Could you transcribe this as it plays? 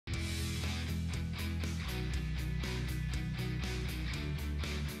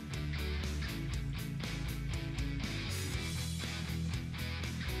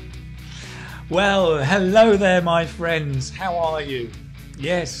Well, hello there, my friends. How are you?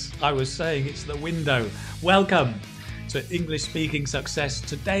 Yes, I was saying it's the window. Welcome to English Speaking Success,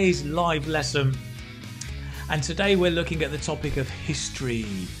 today's live lesson. And today we're looking at the topic of history.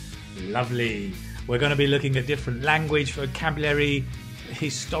 Lovely. We're going to be looking at different language, vocabulary,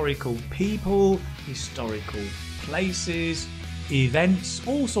 historical people, historical places, events,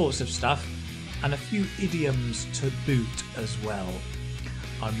 all sorts of stuff, and a few idioms to boot as well.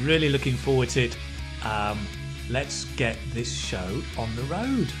 I'm really looking forward to it. Let's get this show on the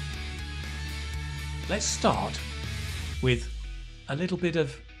road. Let's start with a little bit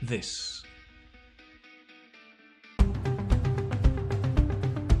of this.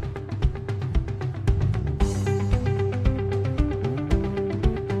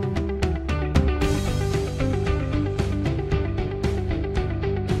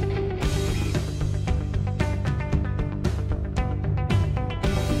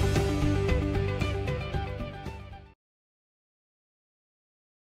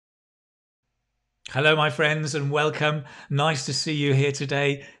 Hello, my friends, and welcome. Nice to see you here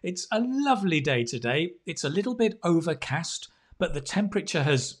today. It's a lovely day today. It's a little bit overcast, but the temperature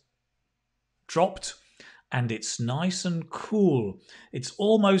has dropped and it's nice and cool. It's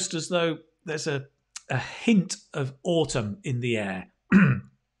almost as though there's a hint of autumn in the air.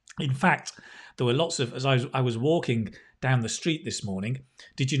 In fact, there were lots of, as I was walking down the street this morning,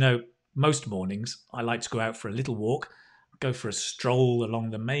 did you know most mornings I like to go out for a little walk, go for a stroll along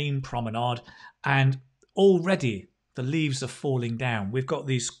the main promenade, and already the leaves are falling down. We've got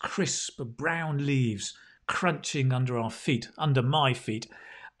these crisp brown leaves crunching under our feet, under my feet.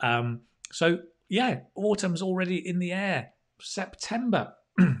 So yeah, autumn's already in the air. September.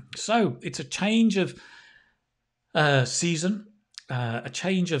 So it's a change of season, a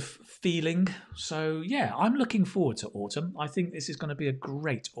change of feeling. So yeah, I'm looking forward to autumn. I think this is going to be a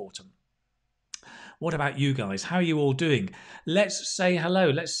great autumn. What about you guys? How are you all doing? Let's say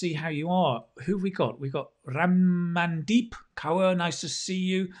hello. Let's see how you are. Who have we got? We've got Ramandeep Kaur, nice to see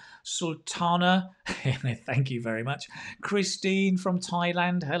you. Sultana, thank you very much. Christine from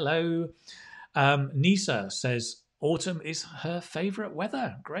Thailand, hello. Nisa says autumn is her favourite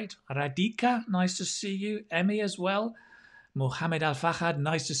weather. Great. Radhika, nice to see you. Emmy as well. Mohammed Al-Fahad,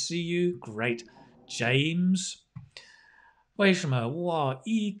 nice to see you. Great. James. 为什么我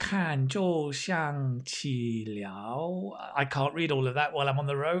一看就像起了 I can't read all of that while I'm on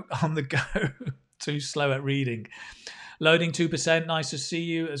the road, on the go. Too slow at reading. Loading 2%, nice to see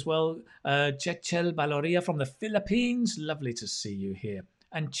you as well. Jechel Baloria from the Philippines, lovely to see you here.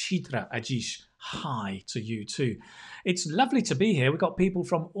 And Chitra Ajish, hi to you too. It's lovely to be here. We've got people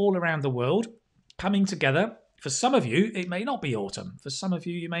from all around the world coming together. For some of you, it may not be autumn. For some of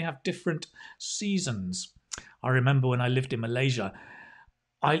you, you may have different seasons. I remember when I lived in Malaysia,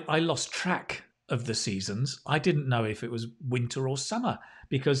 I lost track of the seasons. I didn't know if it was winter or summer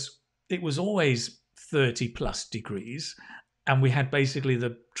because it was always 30 plus degrees and we had basically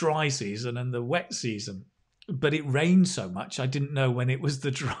the dry season and the wet season. But it rained so much, I didn't know when it was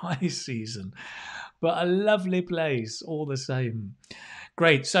the dry season. But a lovely place all the same.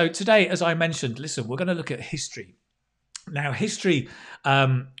 Great. So today, as I mentioned, listen, we're going to look at history. Now, history,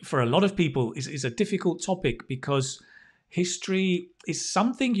 for a lot of people, is a difficult topic because history is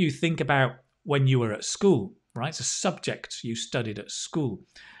something you think about when you were at school, right? It's a subject you studied at school.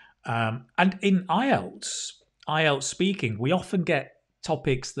 And in IELTS speaking, we often get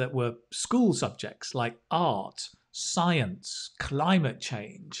topics that were school subjects like art, science, climate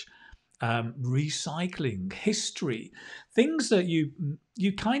change, recycling, history, things that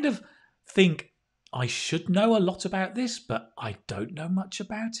you kind of think, I should know a lot about this, but I don't know much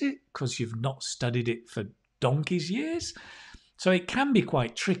about it because you've not studied it for donkey's years. So it can be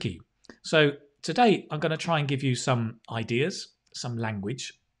quite tricky. So today I'm going to try and give you some ideas, some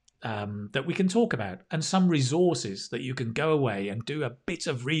language that we can talk about and some resources that you can go away and do a bit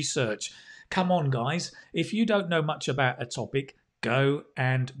of research. Come on, guys. If you don't know much about a topic, go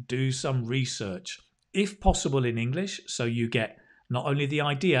and do some research, if possible in English, so you get not only the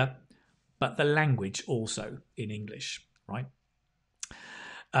idea, but the language also in English, right?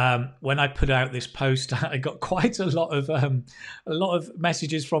 When I put out this post, I got quite a lot of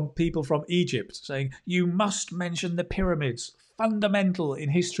messages from people from Egypt saying, you must mention the pyramids, fundamental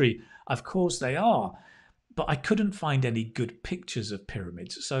in history. Of course they are, but I couldn't find any good pictures of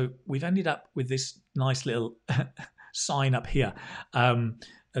pyramids. So we've ended up with this nice little sign up here.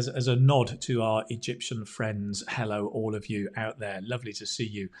 As a nod to our Egyptian friends. Hello, all of you out there. Lovely to see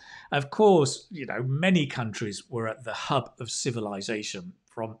you. Of course, you know, many countries were at the hub of civilization,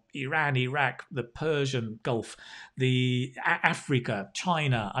 from Iran, Iraq, the Persian Gulf, the Africa,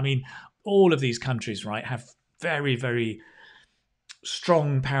 China. I mean, all of these countries, right, have very, very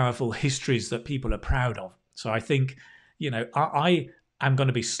strong, powerful histories that people are proud of. So I think, I am going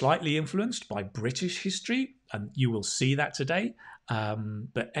to be slightly influenced by British history, and you will see that today.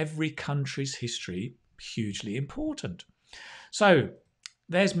 But every country's history, hugely important. So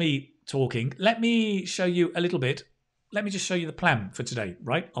there's me talking. Let me show you a little bit. Let me just show you the plan for today,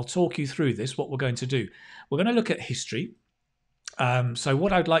 right? I'll talk you through this, what we're going to do. We're going to look at history. So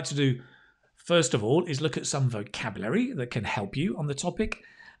what I'd like to do, first of all, is look at some vocabulary that can help you on the topic.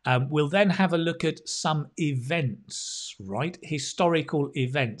 We'll then have a look at some events, right? Historical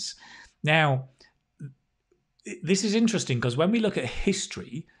events. Now, this is interesting because when we look at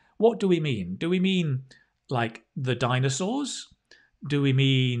history, what do we mean? Do we mean like the dinosaurs? Do we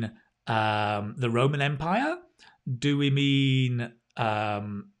mean the Roman Empire? Do we mean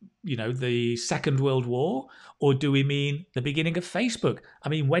the Second World War? Or do we mean the beginning of Facebook? I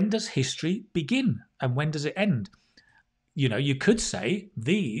mean, when does history begin and when does it end? You could say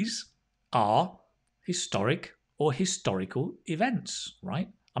these are historic or historical events, right?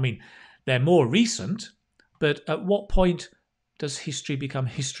 I mean, they're more recent, but at what point does history become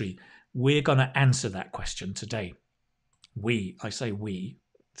history? We're going to answer that question today. I say we.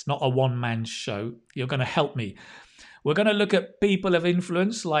 It's not a one-man show. You're going to help me. We're going to look at people of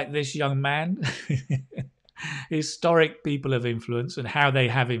influence like this young man, historic people of influence and how they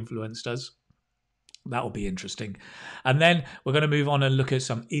have influenced us. That will be interesting. And then we're going to move on and look at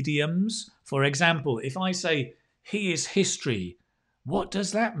some idioms. For example, if I say, he is history, what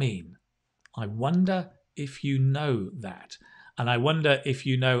does that mean? I wonder if you know that. And I wonder if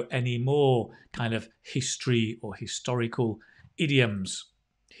you know any more kind of history or historical idioms.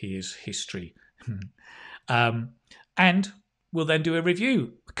 He is history. And we'll then do a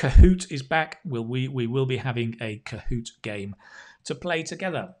review. Kahoot is back. We will be having a Kahoot game to play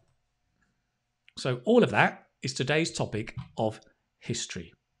together. So all of that is today's topic of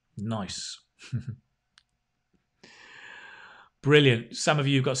history. Nice. Brilliant. Some of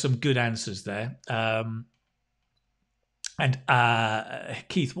you got some good answers there. And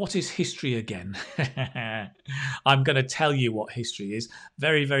Keith, what is history again? I'm going to tell you what history is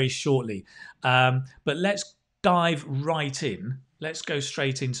very, very shortly. But let's dive right in. Let's go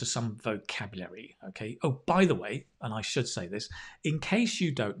straight into some vocabulary. Okay. Oh, by the way, and I should say this, in case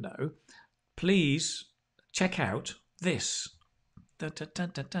you don't know, please check out this. Da, da, da,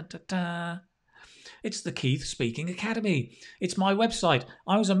 da, da, da, da. It's the Keith Speaking Academy. It's my website.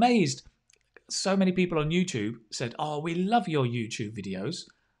 I was amazed. So many people on YouTube said, oh, we love your YouTube videos.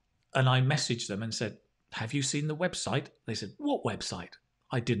 And I messaged them and said, have you seen the website? They said, what website?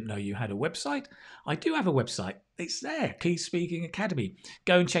 I didn't know you had a website. I do have a website. It's there, Keith Speaking Academy.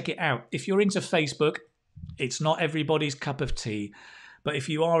 Go and check it out. If you're into Facebook, it's not everybody's cup of tea. But if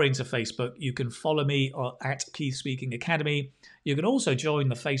you are into Facebook, you can follow me at Keith Speaking Academy. You can also join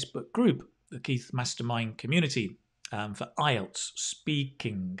the Facebook group, the Keith Mastermind Community, for IELTS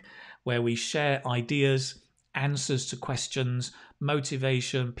Speaking, where we share ideas, answers to questions,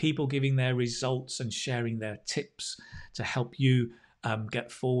 motivation, people giving their results and sharing their tips to help you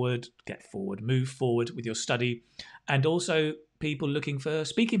move forward with your study, and also people looking for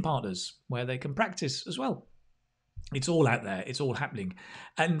speaking partners where they can practice as well. It's all out there. It's all happening.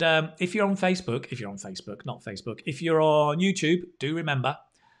 And if you're on Facebook, if you're on YouTube, do remember,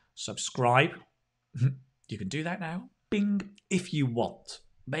 subscribe. You can do that now. Bing, if you want.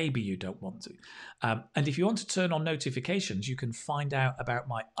 Maybe you don't want to. And if you want to turn on notifications, you can find out about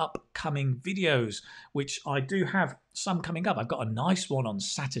my upcoming videos, which I do have some coming up. I've got a nice one on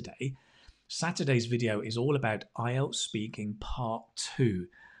Saturday. Saturday's video is all about IELTS Speaking Part 2.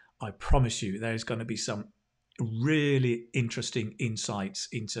 I promise you there's going to be some really interesting insights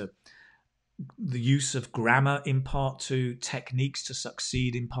into the use of grammar in Part 2, techniques to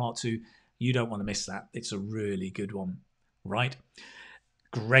succeed in Part 2. You don't want to miss that. It's a really good one, right?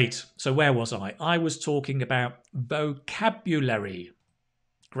 Great. So where was I? I was talking about vocabulary.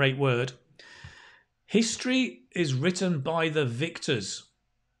 Great word. History is written by the victors.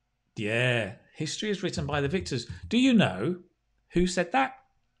 Yeah, history is written by the victors. Do you know who said that?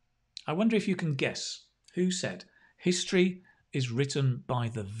 I wonder if you can guess. Who said history is written by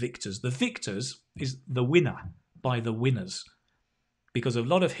the victors? The victors is the winner, by the winners. Because a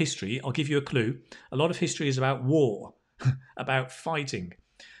lot of history, I'll give you a clue, a lot of history is about war, about fighting.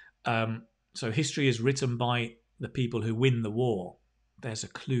 So history is written by the people who win the war. There's a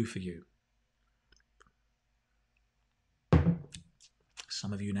clue for you.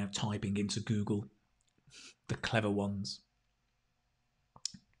 Some of you now typing into Google, the clever ones.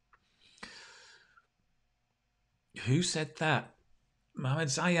 Who said that? Mohammed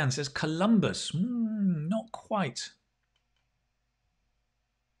Zayan says Columbus. Not quite.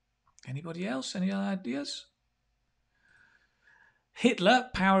 Anybody else? Any other ideas? Hitler,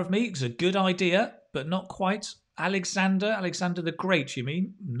 Power of Me, is a good idea, but not quite. Alexander the Great, you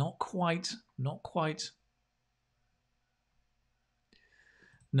mean? Not quite. Not quite.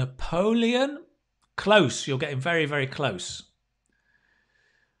 Napoleon? Close. You're getting very, very close.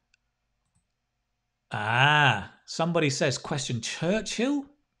 Somebody says, question Churchill?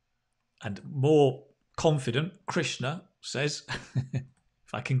 And more confident, Krishna says,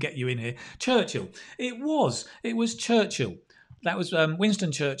 if I can get you in here, Churchill. It was Churchill. That was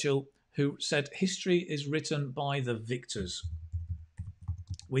Winston Churchill, who said, history is written by the victors.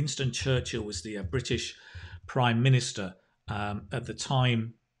 Winston Churchill was the British Prime Minister at the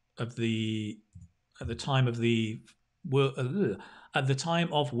time of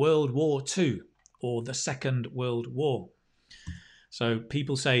World War II, or the Second World War. So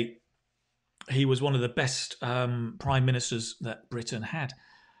people say he was one of the best prime ministers that Britain had.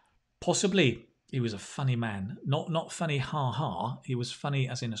 Possibly he was a funny man. Not funny ha-ha. He was funny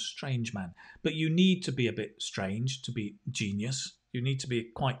as in a strange man. But you need to be a bit strange to be genius. You need to be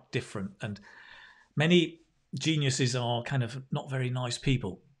quite different. And many geniuses are kind of not very nice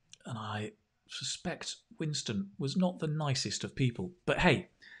people. And I suspect Winston was not the nicest of people. But hey,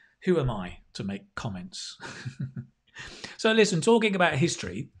 who am I to make comments? So listen, talking about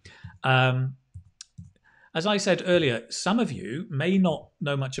history, as I said earlier, some of you may not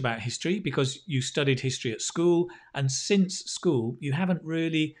know much about history because you studied history at school, and since school you haven't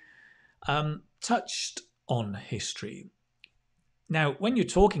really touched on history. Now, when you're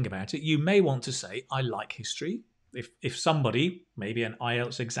talking about it, you may want to say, I like history. If somebody, maybe an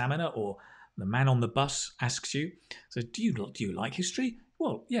IELTS examiner or the man on the bus asks you, so do you like history?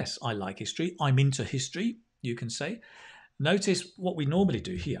 Well, yes, I like history. I'm into history, you can say. Notice what we normally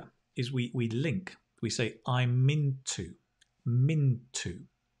do here is we link. We say, I'm into. Minto.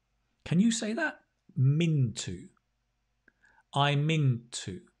 Can you say that? Minto. I'm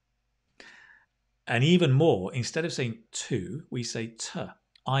into. And even more, instead of saying to, we say t.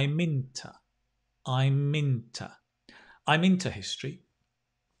 I'm into. I'm into. I'm into history.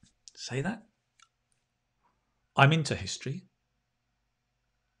 Say that. I'm into history.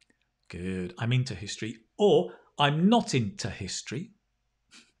 Good. I'm into history. Or I'm not into history.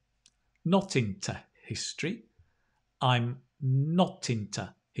 Not into history. I'm not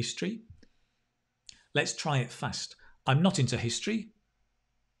into history. Let's try it fast. I'm not into history.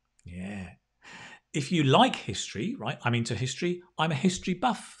 Yeah. If you like history, right? I'm into history. I'm a history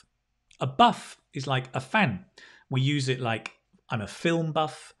buff. A buff is like a fan. We use it like I'm a film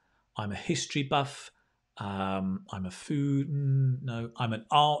buff. I'm a history buff. I'm a food. No, I'm an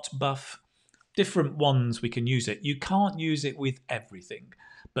art buff. Different ones we can use it. You can't use it with everything.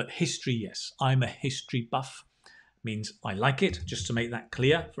 But history, yes. I'm a history buff. Means I like it, just to make that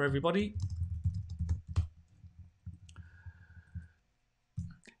clear for everybody.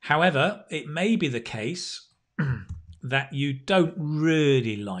 However, it may be the case that you don't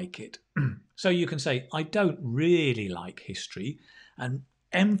really like it. So you can say, I don't really like history, and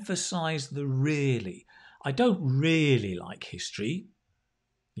emphasize the really. I don't really like history.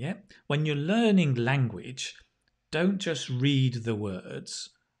 Yeah. When you're learning language, don't just read the words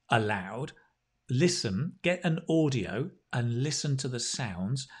aloud. Listen, get an audio and listen to the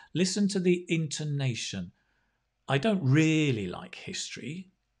sounds. Listen to the intonation. I don't really like history.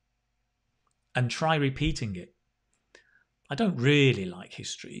 And try repeating it. I don't really like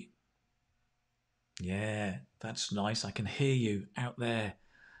history. Yeah, that's nice. I can hear you out there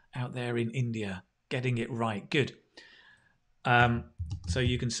in India, getting it right. Good. So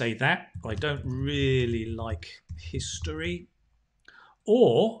you can say that. I don't really like history.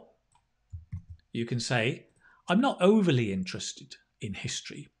 Or you can say, I'm not overly interested in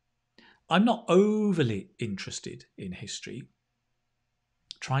history. I'm not overly interested in history.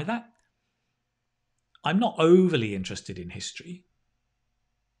 Try that. I'm not overly interested in history.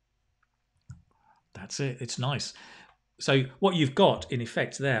 That's it. It's nice. So what you've got, in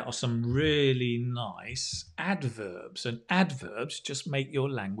effect, there are some really nice adverbs. And adverbs just make your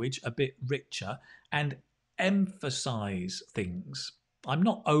language a bit richer and emphasize things. I'm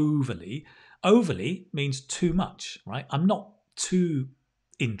not overly. Overly means too much, right? I'm not too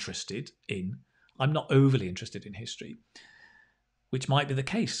interested in. I'm not overly interested in history, which might be the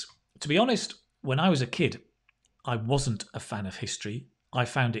case. To be honest, when I was a kid, I wasn't a fan of history. I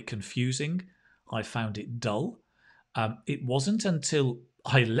found it confusing. I found it dull. It wasn't until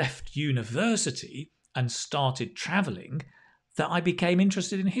I left university and started travelling that I became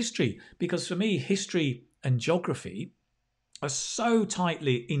interested in history. Because for me, history and geography are so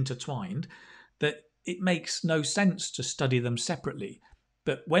tightly intertwined that it makes no sense to study them separately.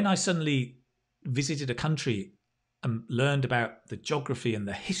 But when I suddenly visited a country and learned about the geography and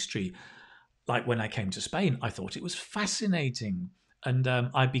the history, like when I came to Spain, I thought it was fascinating, and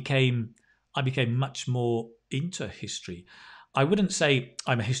I became much more into history. I wouldn't say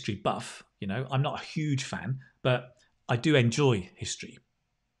I'm a history buff, I'm not a huge fan, but I do enjoy history.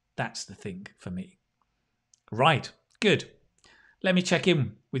 That's the thing for me. Right, good. Let me check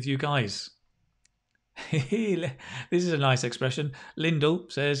in with you guys. This is a nice expression. Lyndall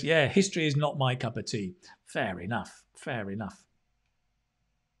says, yeah, history is not my cup of tea. Fair enough. Fair enough.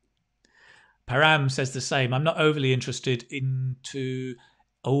 Param says the same. I'm not overly interested into...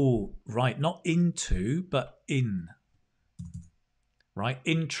 Oh, right. Not into, but in. Right?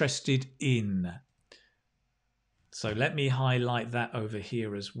 Interested in. So let me highlight that over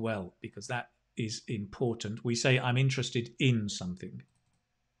here as well, because that is important. We say I'm interested in something.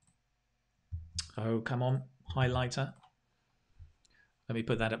 Oh, come on, highlighter. Let me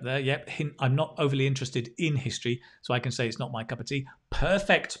put that up there. Yep, I'm not overly interested in history, so I can say it's not my cup of tea.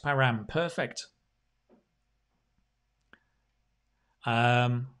 Perfect, Param, perfect.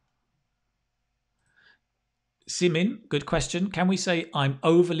 Simin, good question. Can we say I'm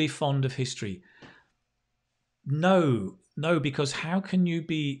overly fond of history? No, because how can you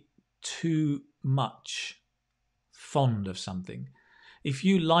be too much fond of something? If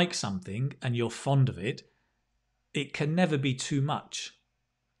you like something and you're fond of it, it can never be too much,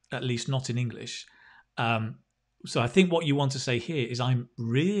 at least not in English. So I think what you want to say here is I'm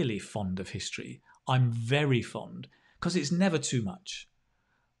really fond of history. I'm very fond, because it's never too much.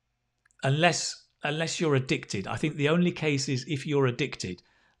 Unless you're addicted. I think the only case is if you're addicted,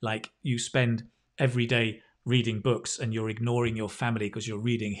 like you spend every day reading books and you're ignoring your family because you're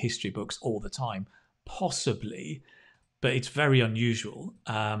reading history books all the time, possibly, but it's very unusual.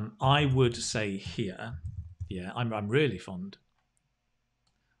 I would say here, yeah, I'm really fond.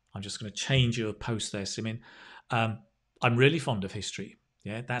 I'm just going to change your post there, Simin. I'm really fond of history.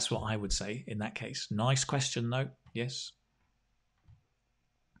 Yeah, that's what I would say in that case. Nice question, though. Yes.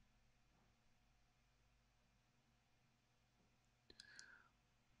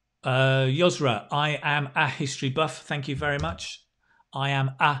 Yosra, I am a history buff. Thank you very much. I am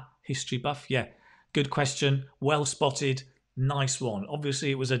a history buff. Yeah, good question. Well spotted. Nice one.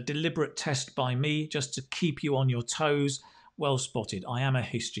 Obviously, it was a deliberate test by me just to keep you on your toes. Well spotted. I am a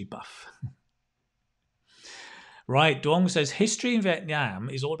history buff. Right, Duong says, history in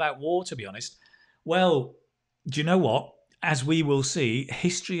Vietnam is all about war, to be honest. Well, do you know what? As we will see,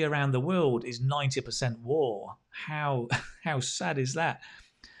 history around the world is 90% war. How sad is that?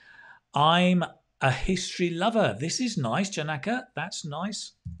 I'm a history lover. This is nice, Janaka. That's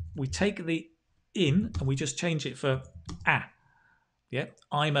nice. We take the in and we just change it for a. Yeah,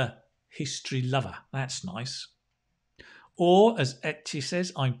 I'm a history lover. That's nice. Or, as Etchi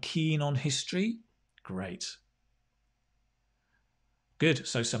says, I'm keen on history. Great. Good.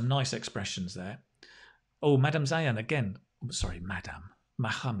 So some nice expressions there. Oh, Madam Zayan again. Sorry, Madam.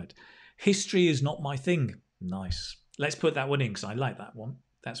 Muhammad. History is not my thing. Nice. Let's put that one in because I like that one.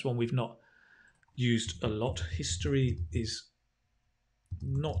 That's one we've not used a lot. History is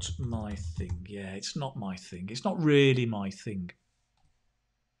not my thing. Yeah, it's not my thing. It's not really my thing.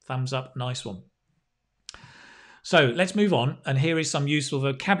 Thumbs up. Nice one. So let's move on. And here is some useful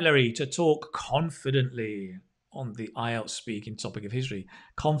vocabulary to talk confidently on the IELTS speaking topic of history.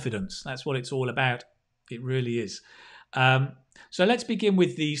 Confidence. That's what it's all about. It really is. So let's begin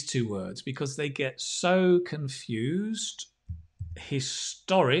with these two words because they get so confused.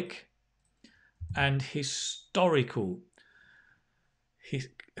 Historic and historical.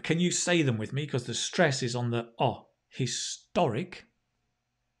 Can you say them with me? Because the stress is on the oh. Historic.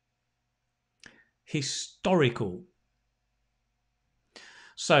 Historical.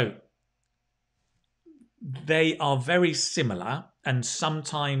 So they are very similar and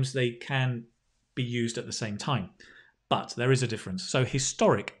sometimes they can be used at the same time. But there is a difference. So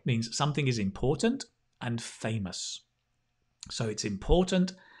historic means something is important and famous. So it's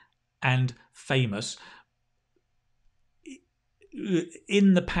important and famous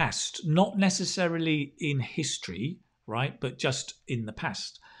in the past, not necessarily in history, right? But just in the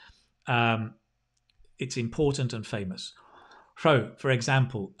past. It's important and famous. So, for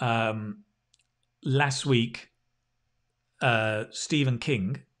example, last week, Stephen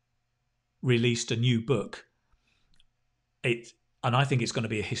King released a new book. And I think it's going to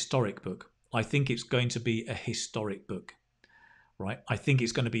be a historic book. I think it's going to be a historic book, right? I think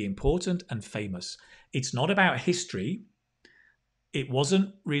it's going to be important and famous. It's not about history. It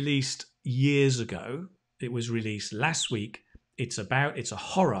wasn't released years ago. It was released last week, it's a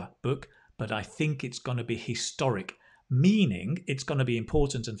horror book, but I think it's going to be historic, meaning it's going to be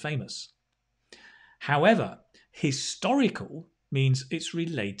important and famous. However, historical means it's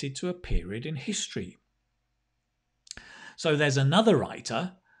related to a period in history. So there's another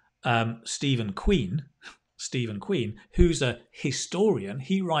writer, Stephen Queen, who's a historian.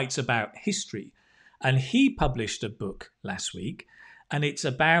 He writes about history, and he published a book last week, and it's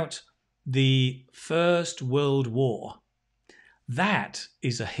about the First World War. That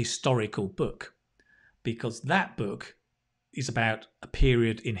is a historical book, because that book is about a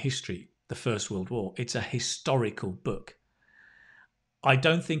period in history, the First World War. It's a historical book. I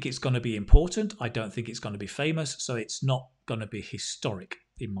don't think it's going to be important. I don't think it's going to be famous. So it's not going to be historic,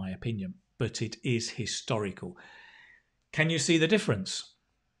 in my opinion. But it is historical. Can you see the difference?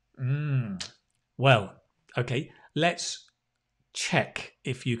 Well, okay. Let's check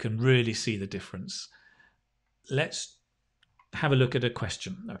if you can really see the difference. Let's have a look at a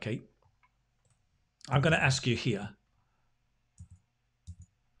question, okay? I'm going to ask you here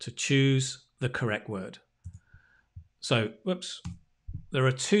to choose the correct word. So, whoops. There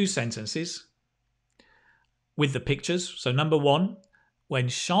are two sentences with the pictures. So number one, when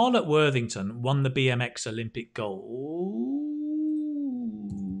Charlotte Worthington won the BMX Olympic gold,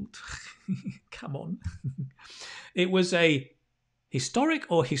 come on, it was a historic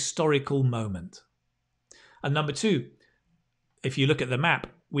or historical moment. And number two, if you look at the map,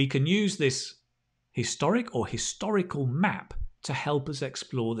 we can use this historic or historical map to help us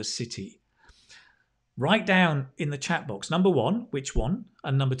explore the city. Write down in the chat box, number one, which one,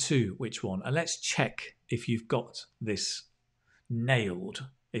 and number two, which one. And let's check if you've got this nailed,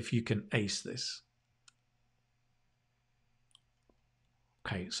 if you can ace this.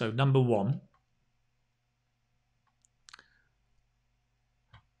 Okay, so number one.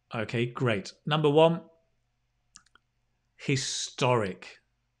 Okay, great. Number one, historic.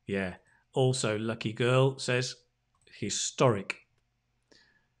 Yeah. Also, Lucky Girl says historic.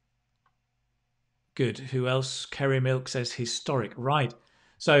 Good. Who else? Kerry Milk says historic. Right.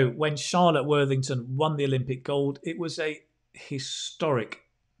 So when Charlotte Worthington won the Olympic gold, it was a historic.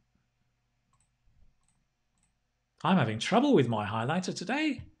 I'm having trouble with my highlighter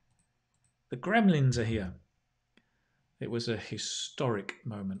today. The gremlins are here. It was a historic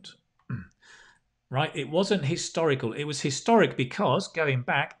moment. Right. It wasn't historical. It was historic because, going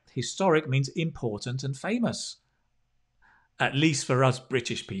back, historic means important and famous. At least for us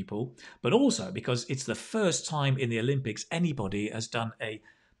British people, but also because it's the first time in the Olympics anybody has done a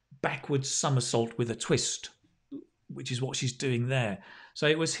backward somersault with a twist, which is what she's doing there. So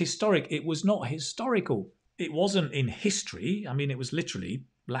it was historic. It was not historical. It wasn't in history. I mean, it was literally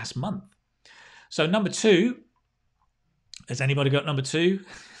last month. So number two, has anybody got number two?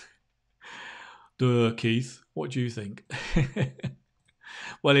 Duh, Keith, what do you think?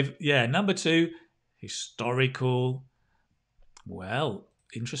 Well, number two, historical. Well,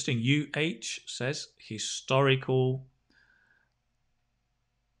 interesting. UH says historical.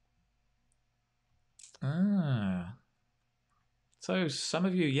 So some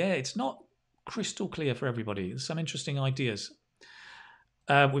of you, it's not crystal clear for everybody. There's some interesting ideas.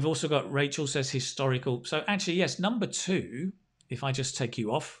 We've also got Rachel says historical. So actually, yes, number two, if I just take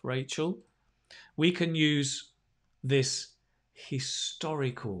you off, Rachel, we can use this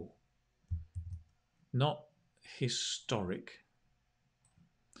historical, not historic.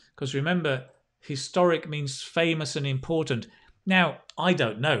 Because remember, historic means famous and important. Now, I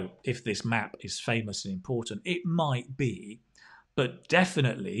don't know if this map is famous and important. It might be, but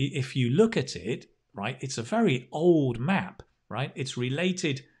definitely if you look at it, right, it's a very old map, right? It's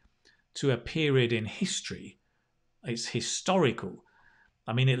related to a period in history. It's historical.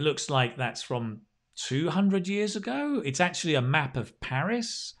 I mean, it looks like that's from 200 years ago. It's actually a map of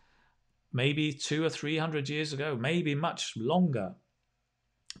Paris, maybe 200 or 300 years ago, maybe much longer.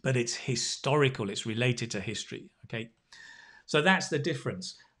 But it's historical. It's related to history. Okay, so that's the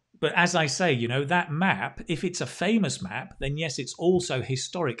difference. But as I say, that map, if it's a famous map, then yes, it's also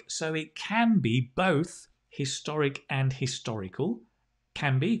historic. So it can be both historic and historical.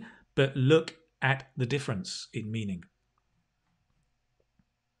 Can be. But look at the difference in meaning.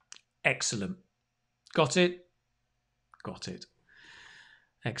 Excellent. Got it? Got it.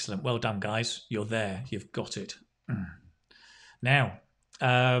 Excellent. Well done, guys. You're there. You've got it. Now,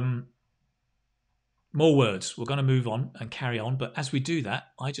 more words. We're going to move on and carry on. But as we do that,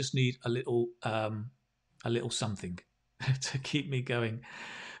 I just need a little something to keep me going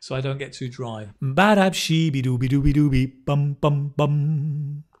so I don't get too dry. Ba-dab sheeby dooby dooby dooby bum bum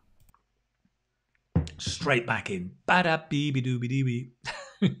bum. Straight back in. Ba-dab beeby dooby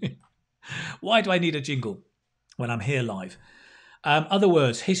dooby. Why do I need a jingle when I'm here live? Other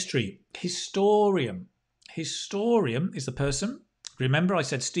words, history. Historian. Historian is the person. Remember I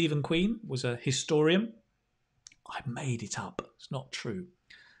said Stephen Queen was a historian? I made it up. It's not true.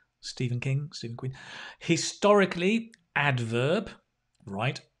 Stephen King, Stephen Queen. Historically, adverb,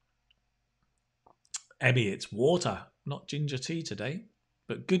 right? Ebby, it's water, not ginger tea today.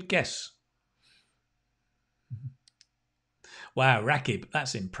 But good guess. Wow, Rakib,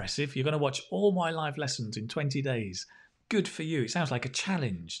 that's impressive. You're going to watch all my live lessons in 20 days. Good for you. It sounds like a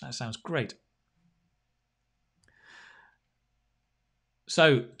challenge. That sounds great.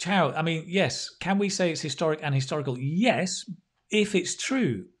 So, Chow, I mean, yes, can we say it's historic and historical? Yes, if it's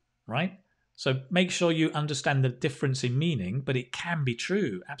true, right? So make sure you understand the difference in meaning, but it can be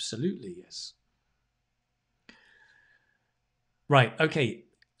true. Absolutely, yes. Right, okay.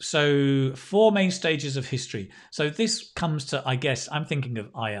 So 4 main stages of history. So this comes to, I guess, I'm thinking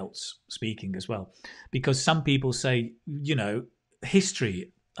of IELTS speaking as well, because some people say, you know,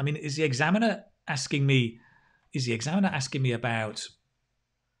 history. I mean, is the examiner asking me about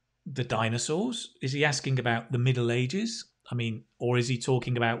the dinosaurs? Is he asking about the Middle Ages? I mean, or is he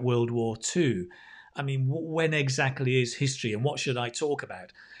talking about World War II? I mean, when exactly is history and what should I talk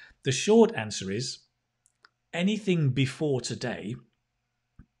about? The short answer is anything before today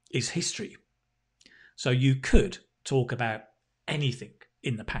is history. So you could talk about anything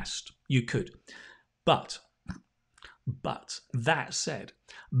in the past. You could. But that said,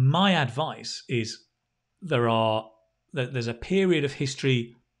 my advice is there's a period of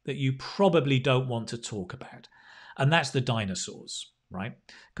history that you probably don't want to talk about. And that's the dinosaurs, right?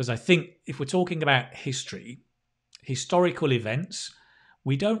 Because I think if we're talking about history, historical events,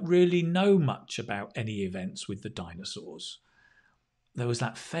 we don't really know much about any events with the dinosaurs. There was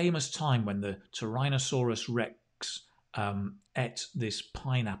that famous time when the Tyrannosaurus Rex ate this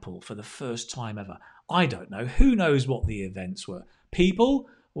pineapple for the first time ever. I don't know. Who knows what the events were? People?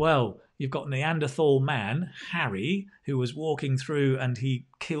 Well, you've got Neanderthal man, Harry, who was walking through and he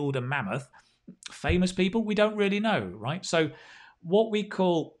killed a mammoth. Famous people? We don't really know, right? So what we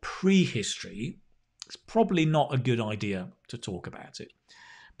call prehistory, it's probably not a good idea to talk about it.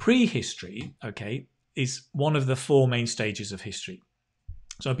 Prehistory, okay, is one of the 4 main stages of history.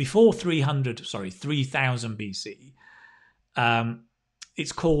 So before 3000 BC,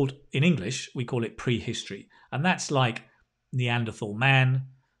 it's called, in English, we call it prehistory. And that's like Neanderthal man,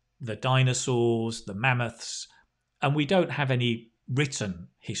 the dinosaurs, the mammoths. And we don't have any written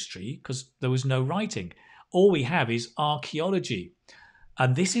history because there was no writing. All we have is archaeology.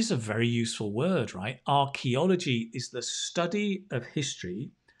 And this is a very useful word, right? Archaeology is the study of history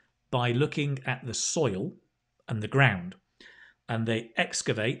by looking at the soil and the ground. And they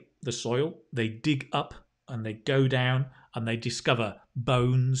excavate the soil, they dig up and they go down and they discover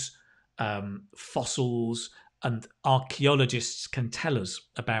bones, fossils, and archaeologists can tell us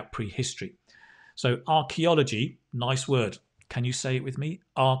about prehistory. So archaeology, nice word. Can you say it with me?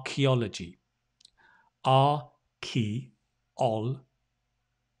 Archaeology. Archaeology.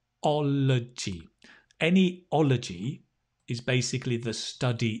 Any ology is basically the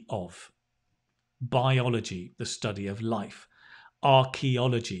study of. Biology, the study of life.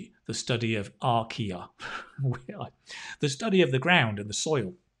 Archaeology, the study of archaea, the study of the ground and the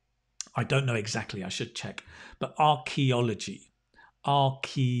soil. I don't know exactly, I should check. But archaeology.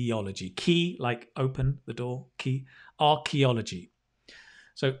 Key, like open the door, key. Archaeology.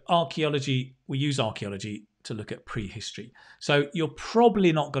 So archaeology, we use archaeology to look at prehistory. So you're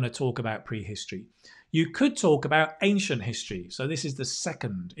probably not going to talk about prehistory. You could talk about ancient history. So this is the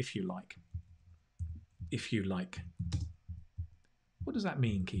second, if you like. If you like. What does that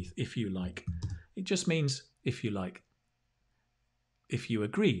mean, Keith? If you like. It just means if you like. If you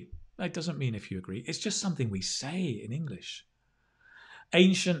agree. It doesn't mean if you agree. It's just something we say in English.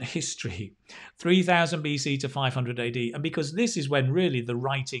 Ancient history, 3000 BC to 500 AD. And because this is when really the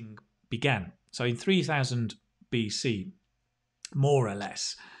writing began. So in 3000 BC, more or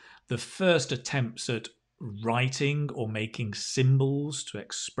less, the first attempts at writing or making symbols to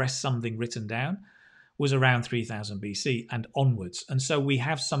express something written down was around 3000 BC and onwards. And so we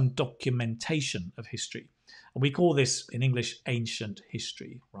have some documentation of history. And we call this, in English, ancient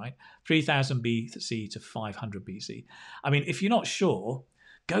history, right? 3000 BC to 500 BC. I mean, if you're not sure,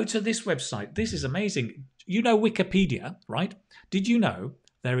 go to this website. This is amazing. You know Wikipedia, right? Did you know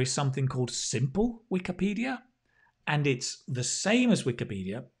there is something called Simple Wikipedia? And it's the same as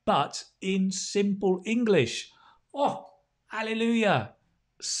Wikipedia, but in simple English. Oh, hallelujah.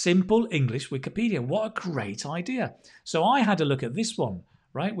 Simple English Wikipedia. What a great idea. So I had a look at this one,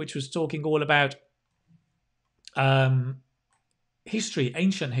 right, which was talking all about history,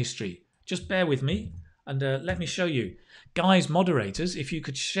 ancient history. Just bear with me. And let me show you. Guys, moderators, if you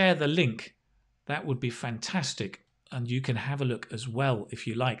could share the link, that would be fantastic. And you can have a look as well if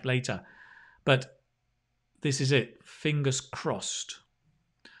you like later. But this is it. Fingers crossed.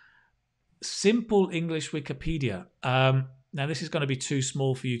 Simple English Wikipedia. Now, this is going to be too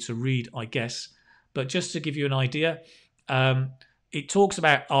small for you to read, I guess. But just to give you an idea, it talks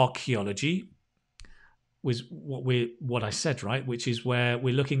about archaeology, was what I said, right? Which is where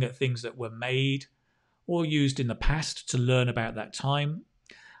we're looking at things that were made or used in the past to learn about that time.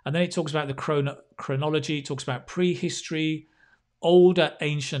 And then it talks about the chronology. It talks about prehistory, older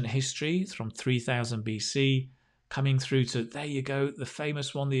ancient history from 3000 BC, coming through to, there you go, the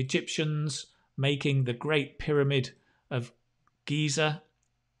famous one, the Egyptians making the Great Pyramid of Giza.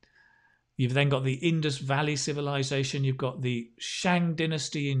 You've then got the Indus Valley civilization. You've got the Shang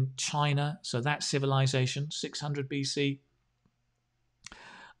dynasty in China. So that civilization, 600 BC.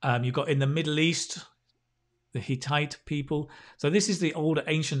 You've got in the Middle East, the Hittite people. So this is the older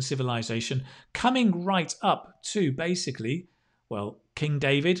ancient civilization coming right up to basically, well, King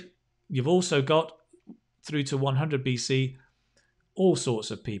David. You've also got through to 100 BC, all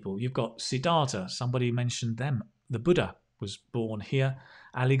sorts of people. You've got Siddhartha, somebody mentioned them. The Buddha was born here.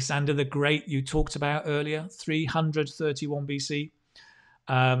 Alexander the Great, you talked about earlier, 331 BC.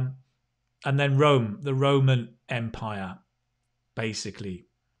 And then Rome, the Roman Empire, basically.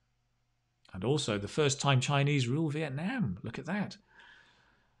 And also the first time Chinese rule Vietnam. Look at that.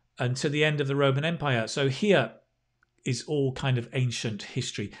 And to the end of the Roman Empire. So here is all kind of ancient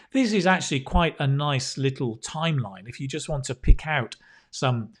history. This is actually quite a nice little timeline. If you just want to pick out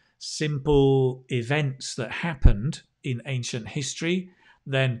some simple events that happened in ancient history,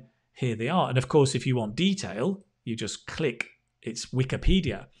 then here they are. And of course, if you want detail, you just click, it's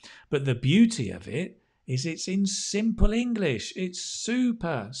Wikipedia. But the beauty of it is it's in simple English. It's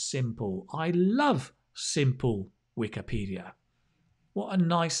super simple. I love simple Wikipedia. What a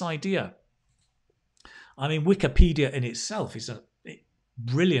nice idea. I mean, Wikipedia in itself is a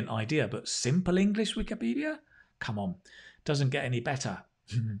brilliant idea, but simple English Wikipedia? Come on, doesn't get any better.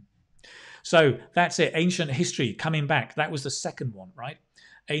 So that's it, ancient history, coming back. That was the second one, right?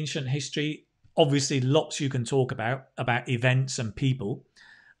 Ancient history, obviously lots you can talk about events and people.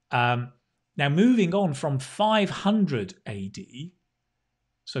 Now, moving on from 500 AD,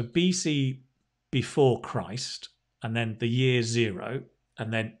 so BC before Christ, and then the year 0,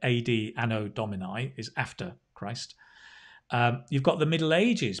 and then AD, Anno Domini, is after Christ. You've got the Middle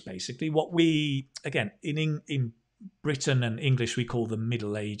Ages, basically. What we, again, in Britain and English, we call the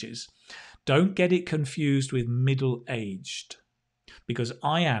Middle Ages. Don't get it confused with middle-aged, because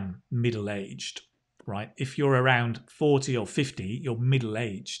I am middle-aged, right? If you're around 40 or 50, you're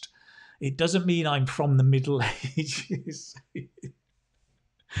middle-aged. It doesn't mean I'm from the Middle Ages.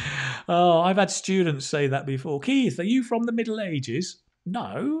 Oh, I've had students say that before. Keith, are you from the Middle Ages?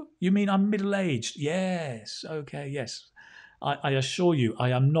 No. You mean I'm middle-aged? Yes. Okay, yes. I assure you, I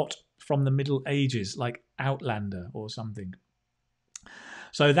am not from the Middle Ages, like Outlander or something.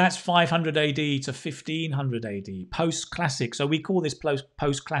 So that's 500 AD to 1500 AD, post-classic. So we call this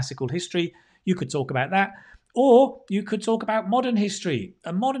post-classical history. You could talk about that. Or you could talk about modern history.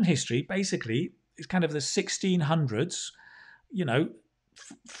 And modern history, basically, is kind of the 1600s, you know,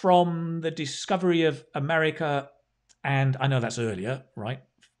 from the discovery of America, and I know that's earlier, right?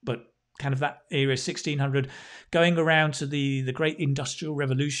 But kind of that era, 1600, going around to the Great Industrial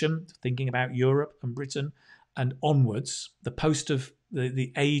Revolution, thinking about Europe and Britain, and onwards, the post of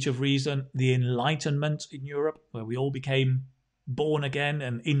the Age of Reason, the Enlightenment in Europe, where we all became born again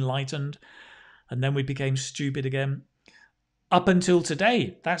and enlightened, and then we became stupid again. Up until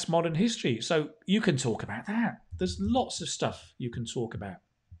today, that's modern history. So you can talk about that. There's lots of stuff you can talk about.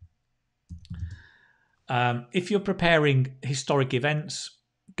 If you're preparing historic events,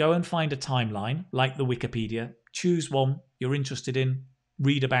 go and find a timeline like the Wikipedia. Choose one you're interested in,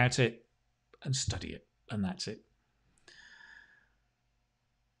 read about it, and study it. And that's it.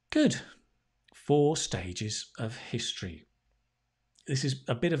 Good. 4 stages of history. This is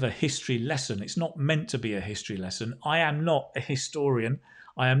a bit of a history lesson. It's not meant to be a history lesson. I am not a historian.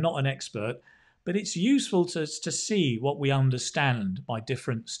 I am not an expert. But it's useful to see what we understand by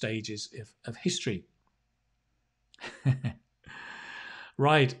different stages of history.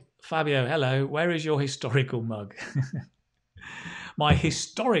 Right. Fabio, hello. Where is your historical mug? My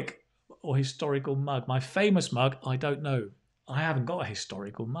historic or historical mug. My famous mug, I don't know. I haven't got a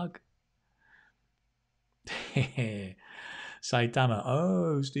historical mug. Saitama.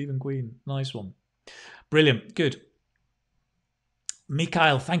 Oh, Stephen Queen. Nice one. Brilliant. Good.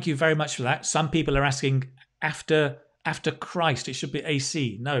 Mikhail, thank you very much for that. Some people are asking after Christ, it should be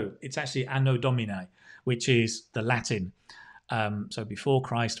AC. No, it's actually Anno Domini. which is the Latin. So before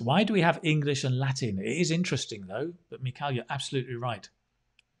Christ. Why do we have English and Latin? It is interesting, though. But Mikhail, you're absolutely right.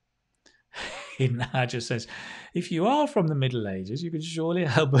 Naja says, if you are from the Middle Ages, you could surely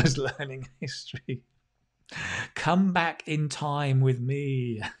help us learning history. Come back in time with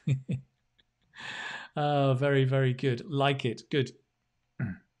me. Oh, very, very good. Like it. Good.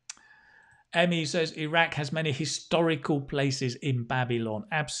 Emmy says Iraq has many historical places in Babylon.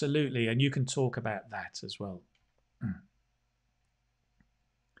 Absolutely. And you can talk about that as well.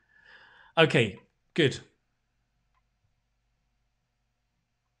 Okay, good.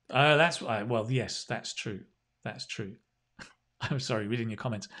 That's well, yes, that's true. That's true. I'm sorry, reading your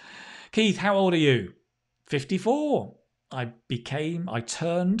comments. Keith, how old are you? 54. I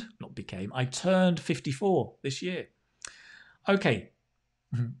turned 54 this year. Okay.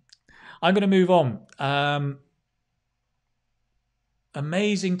 I'm going to move on.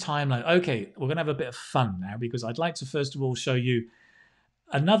 Amazing timeline. Okay, we're going to have a bit of fun now because I'd like to first of all show you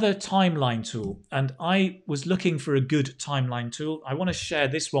another timeline tool. And I was looking for a good timeline tool. I want to share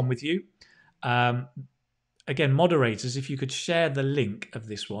this one with you. Again, moderators, if you could share the link of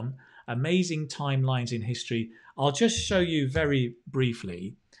this one, Amazing Timelines in History. I'll just show you very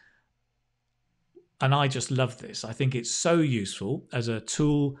briefly. And I just love this. I think it's so useful as a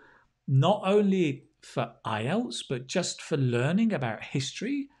tool, not only for IELTS, but just for learning about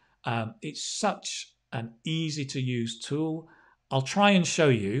history. It's such an easy to use tool. I'll try and show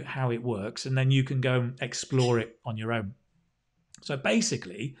you how it works, and then you can go and explore it on your own. So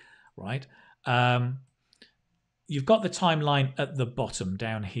basically, right, you've got the timeline at the bottom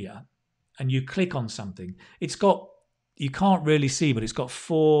down here, and you click on something. It's got, you can't really see, but it's got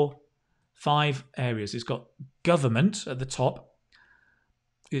 5 areas. It's got government at the top.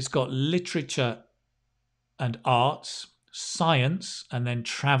 It's got literature and arts, science, and then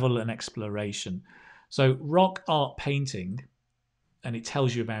travel and exploration. So rock art painting, and it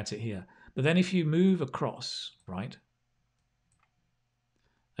tells you about it here. But then if you move across, right,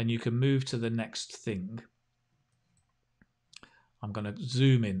 and you can move to the next thing. I'm going to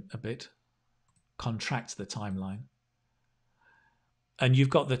zoom in a bit, contract the timeline. And you've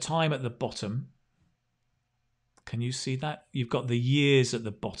got the time at the bottom. Can you see that? You've got the years at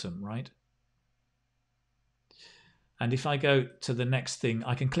the bottom, right? And if I go to the next thing,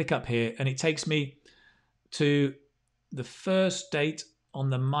 I can click up here and it takes me to the first date on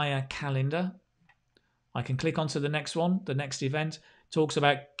the Maya calendar. I can click onto the next one. The next event talks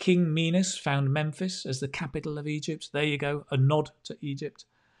about King Minos found Memphis as the capital of Egypt. There you go, a nod to Egypt.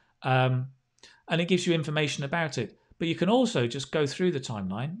 And it gives you information about it. But you can also just go through the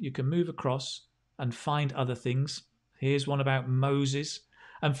timeline. You can move across and find other things. Here's one about Moses.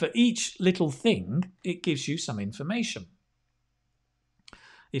 And for each little thing, it gives you some information.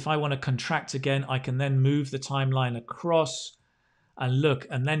 If I want to contract again, I can then move the timeline across and look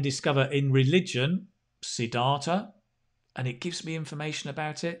and then discover in religion, Siddhartha, and it gives me information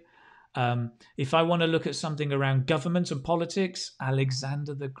about it. If I want to look at something around government and politics,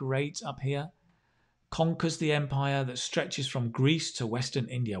 Alexander the Great up here conquers the empire that stretches from Greece to Western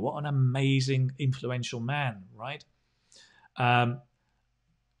India. What an amazing, influential man, right?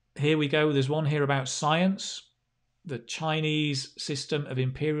 Here we go. There's one here about science. The Chinese system of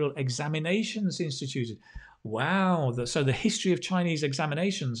imperial examinations instituted. Wow. So the history of Chinese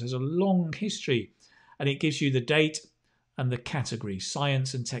examinations has a long history, and it gives you the date and the category,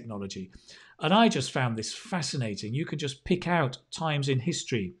 science and technology. And I just found this fascinating. You can just pick out times in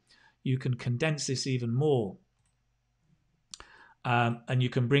history. You can condense this even more. And you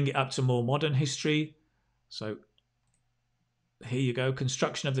can bring it up to more modern history. So here you go.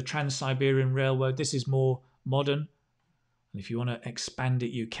 Construction of the Trans-Siberian Railroad. This is more modern. And if you want to expand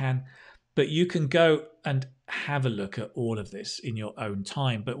it, you can. But you can go and have a look at all of this in your own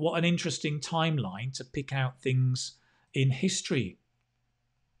time. But what an interesting timeline to pick out things in history.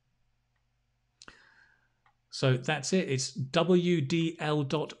 So that's it. It's wdl.org.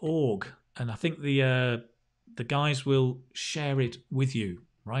 And I think the guys will share it with you,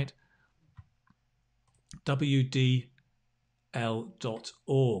 right? wdl.org.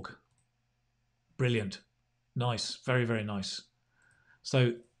 Brilliant. Nice. Very, very nice.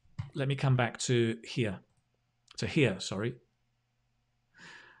 So let me come back to here. Sorry.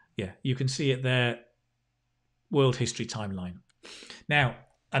 Yeah, you can see it there. World History Timeline. Now,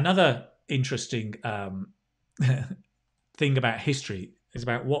 another interesting thing about history is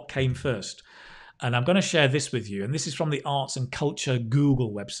about what came first. And I'm going to share this with you. And this is from the Arts and Culture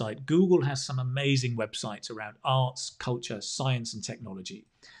Google website. Google has some amazing websites around arts, culture, science, and technology.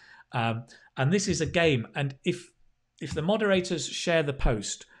 And this is a game. And if the moderators share the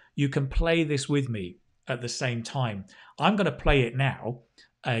post, you can play this with me. at the same time. I'm going to play it now.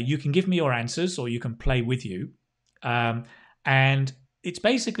 You can give me your answers or you can play with you. And it's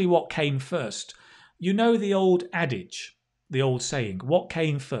basically what came first. You know the old adage, the old saying, what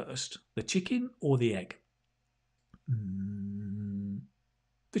came first, the chicken or the egg?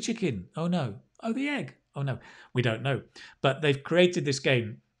 The chicken. Oh no. Oh, the egg. Oh no. We don't know. But they've created this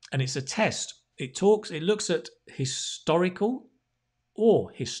game and it's a test. It looks at historical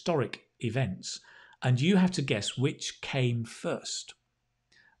or historic events, and you have to guess which came first,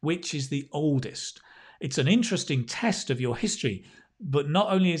 which is the oldest. It's an interesting test of your history, but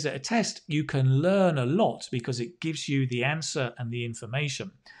not only is it a test, you can learn a lot because it gives you the answer and the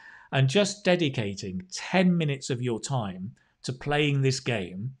information. And just dedicating 10 minutes of your time to playing this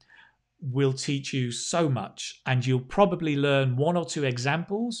game will teach you so much, and you'll probably learn one or two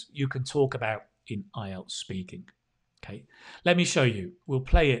examples you can talk about in IELTS speaking. Okay, let me show you. We'll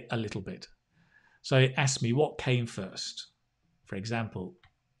play it a little bit. So it asks me what came first. For example,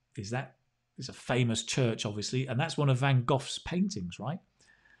 is a famous church, obviously, and that's one of Van Gogh's paintings, right?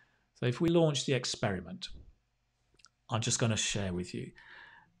 So if we launch the experiment, I'm just going to share with you.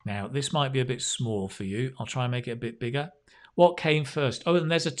 Now, this might be a bit small for you. I'll try and make it a bit bigger. What came first? Oh, and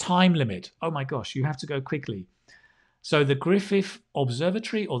there's a time limit. Oh my gosh, you have to go quickly. So the Griffith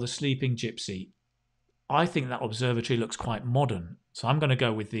Observatory or the Sleeping Gypsy? I think that observatory looks quite modern. So I'm going to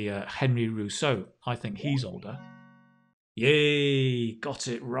go with the Henry Rousseau. I think he's older. Yay, got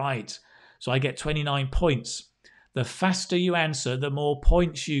it right. So I get 29 points. The faster you answer, the more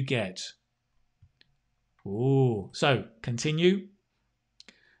points you get. Ooh, so continue.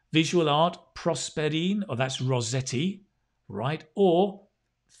 Visual art, Prosperine, or that's Rossetti, right? Or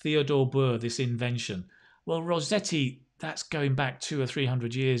Theodore Burr, this invention. Well, Rossetti, that's going back 200 or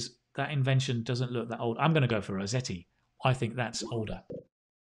 300 years. That invention doesn't look that old. I'm going to go for Rossetti. I think that's older.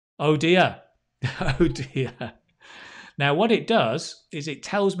 Oh dear. Oh dear. Now what it does is it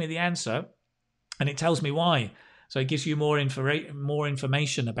tells me the answer and it tells me why. So it gives you more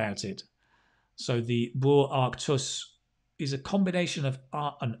information about it. So the Bourg Arctus is a combination of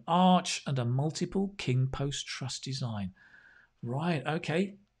an arch and a multiple king post truss design. Right,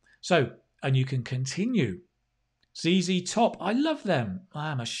 okay. So, and you can continue. ZZ Top, I love them.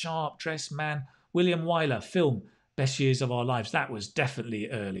 I'm a sharp dressed man. William Wyler, film, Best Years of Our Lives. That was definitely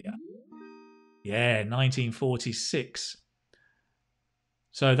earlier. Yeah, 1946.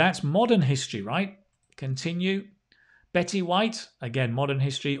 So that's modern history, right? Continue. Betty White, again, modern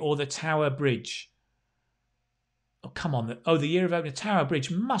history, or the Tower Bridge. Oh, come on. Oh, the year of opening. The Tower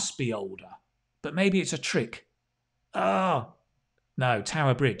Bridge must be older. But maybe it's a trick. Oh, no,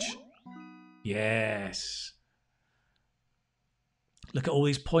 Tower Bridge. Yes. Look at all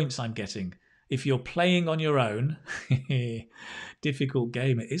these points I'm getting. If you're playing on your own, difficult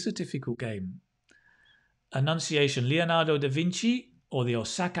game. It is a difficult game. Annunciation, Leonardo da Vinci or the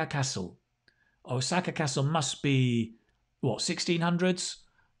Osaka Castle? Osaka Castle must be, what, 1600s?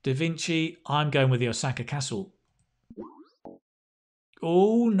 Da Vinci, I'm going with the Osaka Castle.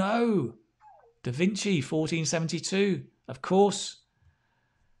 Oh, no. Da Vinci, 1472, of course.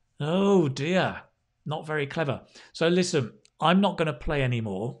 Oh, dear. Not very clever. So listen, I'm not going to play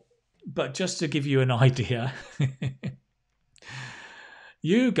anymore, but just to give you an idea,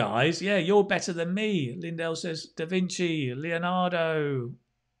 you guys, yeah, you're better than me. Lindell says Da Vinci, Leonardo.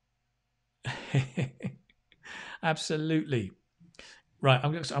 Absolutely. Right,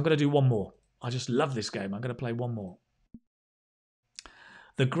 I'm going to do one more. I just love this game. I'm going to play one more.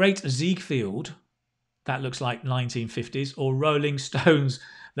 The Great Ziegfeld, that looks like 1950s, or Rolling Stones,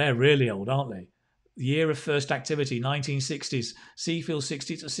 they're really old, aren't they? Year of first activity, 1960s. Seafield,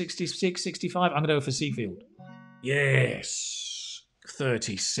 60 to 66, 65. I'm going to go for Seafield. Yes,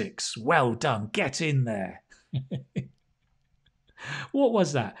 36. Well done. Get in there. What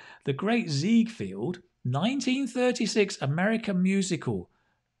was that? The Great Ziegfeld, 1936 American musical,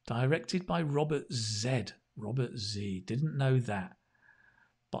 directed by Robert Z. Robert Z. Didn't know that.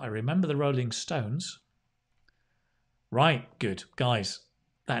 But I remember the Rolling Stones. Right, good. Guys,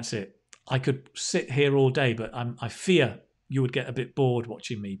 that's it. I could sit here all day, but I fear you would get a bit bored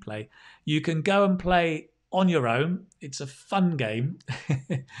watching me play. You can go and play on your own. It's a fun game.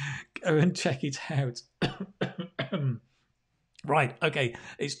 Go and check it out. Right, okay.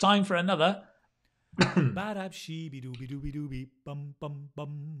 It's time for another.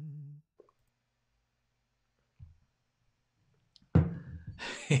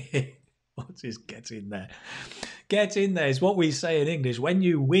 What's this get in there? Get in there is what we say in English. When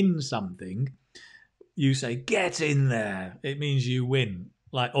you win something, you say, get in there. It means you win.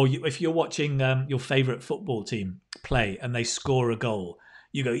 Like, or if you're watching your favourite football team play and they score a goal,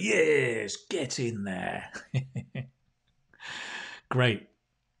 You go, yes, get in there. Great.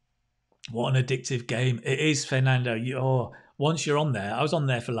 What an addictive game. It is, Fernando. Once you're on there, I was on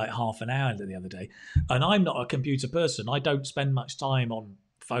there for like half an hour the other day, and I'm not a computer person. I don't spend much time on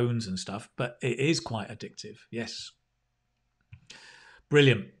phones and stuff, but it is quite addictive. Yes.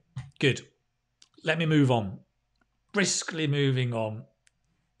 Brilliant. Good. Let me move on. Briskly moving on.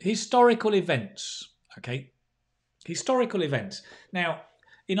 Historical events. Okay. Historical events. Now,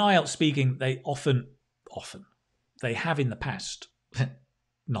 in IELTS speaking, they often, they have in the past,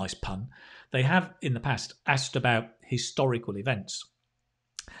 nice pun, they have in the past asked about historical events.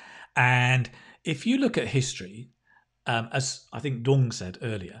 And if you look at history, as I think Dung said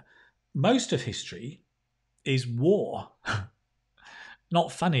earlier, most of history is war.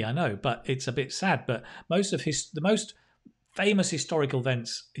 Not funny, I know, but it's a bit sad. But most of the most famous historical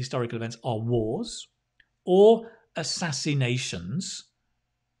events are wars or assassinations,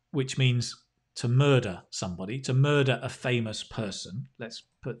 which means to murder somebody, to murder a famous person. Let's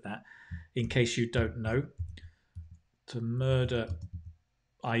put that in case you don't know. To murder,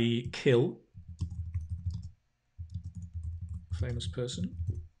 i.e. kill, a famous person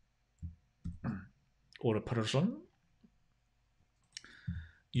or a person.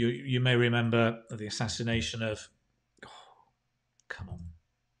 You may remember the assassination of... Oh, come on.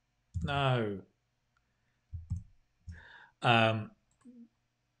 No.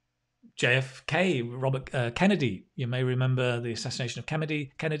 JFK, Robert Kennedy. You may remember the assassination of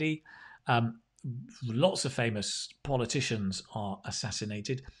Kennedy. Lots of famous politicians are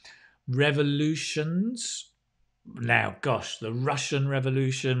assassinated. Revolutions. Now, gosh, the Russian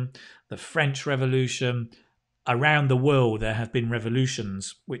Revolution, the French Revolution. Around the world, there have been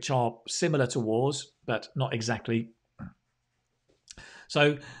revolutions which are similar to wars, but not exactly.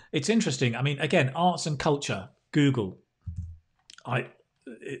 So it's interesting. I mean, again, arts and culture, Google.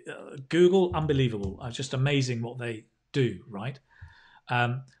 Google, unbelievable. It's just amazing what they do, right?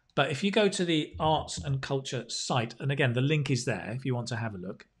 But if you go to the arts and culture site, and again, the link is there if you want to have a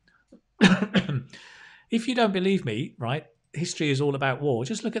look. If you don't believe me, right, history is all about war.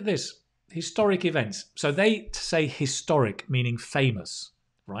 Just look at this. Historic events. So they say historic, meaning famous,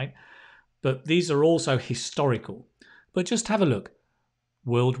 right? But these are also historical. But just have a look.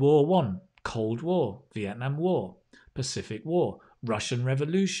 World War One, Cold War, Vietnam War, Pacific War, Russian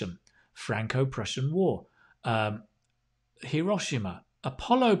Revolution, Franco-Prussian War, Hiroshima,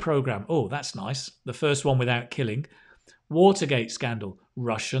 Apollo program. Oh, that's nice. The first one without killing. Watergate scandal,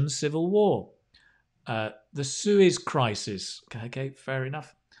 Russian Civil War, the Suez Crisis. Okay, fair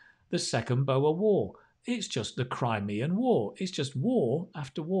enough. The Second Boer War. It's just the Crimean War. It's just war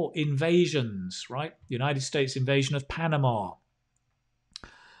after war. Invasions, right? United States invasion of Panama.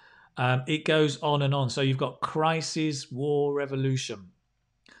 It goes on and on. So you've got crisis, war, revolution.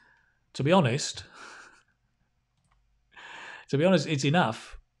 To be honest, it's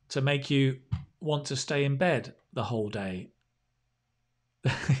enough to make you want to stay in bed the whole day.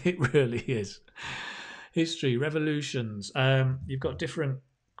 It really is. History, revolutions. You've got different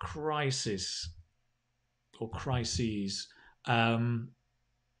crises or crises.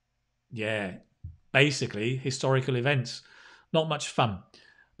 Yeah, basically historical events. Not much fun.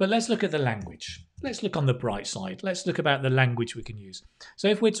 But let's look at the language. Let's look on the bright side. Let's look about the language we can use. So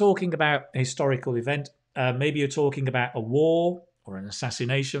if we're talking about a historical event, maybe you're talking about a war or an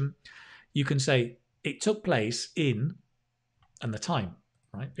assassination, you can say it took place in, and the time,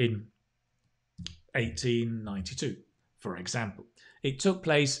 right? In 1892, for example. It took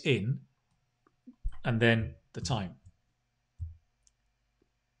place in, and then the time.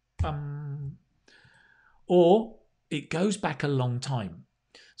 Or it goes back a long time.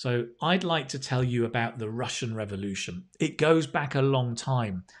 So I'd like to tell you about the Russian Revolution. It goes back a long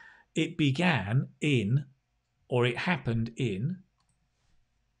time. It began in, or it happened in,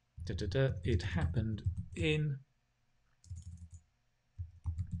 it happened in,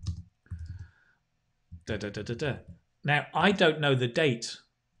 Now, I don't know the date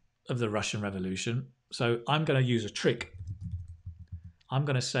of the Russian Revolution, so I'm going to use a trick. I'm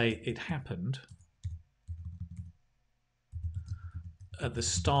going to say it happened at the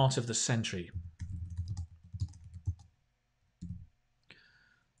start of the century.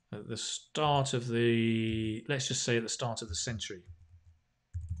 At the start of the, let's just say at the start of the century.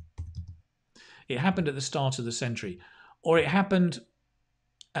 It happened at the start of the century, or it happened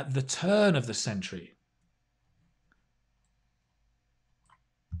at the turn of the century.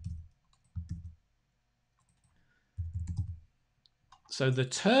 So the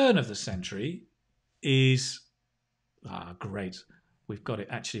turn of the century is, great. We've got it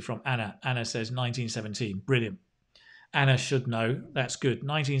actually from Anna. Anna says 1917. Brilliant. Anna should know. That's good.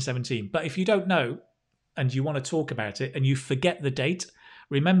 1917. But if you don't know and you want to talk about it and you forget the date,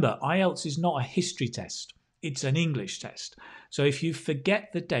 remember, IELTS is not a history test. It's an English test. So if you forget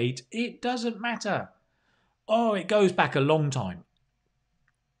the date, it doesn't matter. Oh, it goes back a long time.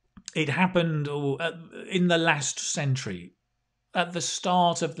 It happened in the last century, at the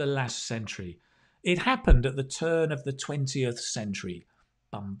start of the last century. It happened at the turn of the 20th century.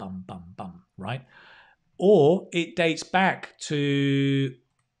 Bum, bum, bum, bum, right? Or it dates back to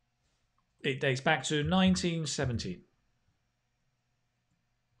 1917.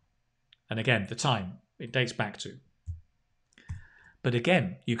 And again, the time it dates back to. But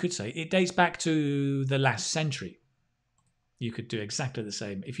again, you could say it dates back to the last century. You could do exactly the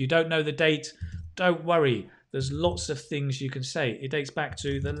same. If you don't know the date, don't worry. There's lots of things you can say. It dates back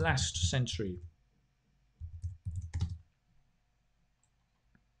to the last century.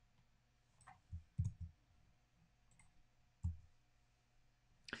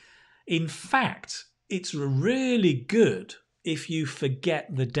 In fact, it's really good if you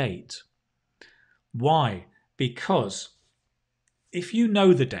forget the date. Why? Because if you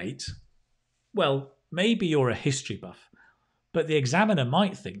know the date, well, maybe you're a history buff, but the examiner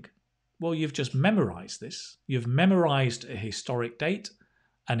might think, well, you've just memorized this. You've memorized a historic date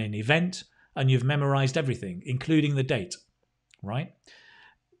and an event, and you've memorized everything, including the date, right?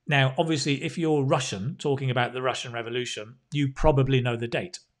 Now, obviously, if you're Russian, talking about the Russian Revolution, you probably know the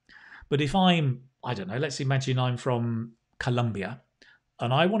date. But if I don't know, let's imagine I'm from Colombia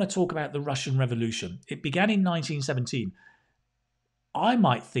and I want to talk about the Russian Revolution. It began in 1917. I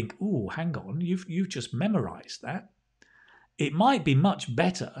might think, oh, hang on, you've just memorized that. It might be much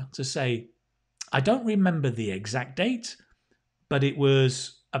better to say, I don't remember the exact date, but it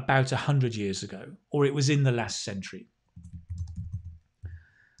was about 100 years ago, or it was in the last century.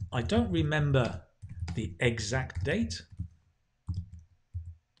 I don't remember the exact date,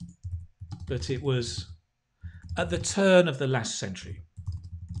 but it was at the turn of the last century,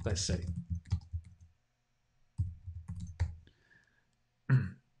 let's say.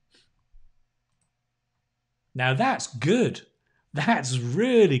 Now that's good. That's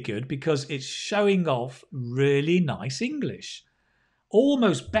really good because it's showing off really nice English.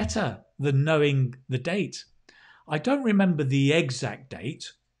 Almost better than knowing the date. I don't remember the exact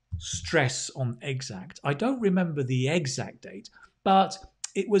date. Stress on exact. I don't remember the exact date, but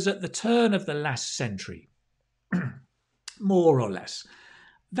it was at the turn of the last century, more or less.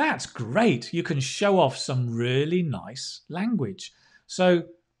 That's great. You can show off some really nice language. So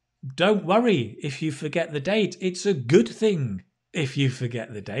don't worry if you forget the date. It's a good thing if you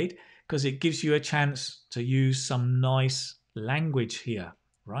forget the date because it gives you a chance to use some nice language here,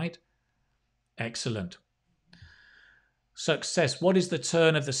 right? Excellent. Success. What is the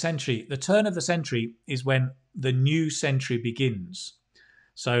turn of the century? The turn of the century is when the new century begins.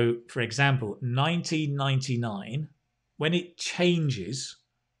 So, for example, 1999, when it changes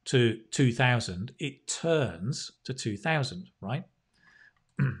to 2000, it turns to 2000, right?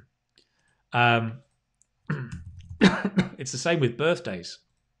 It's the same with birthdays.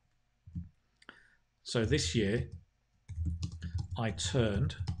 So this year, I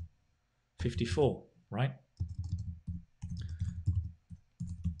turned 54, right?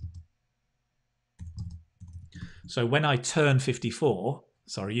 So when I turn 54,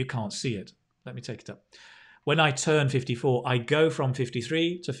 sorry, you can't see it. Let me take it up. When I turn 54, I go from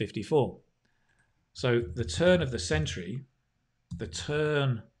 53 to 54. So the turn of the century, the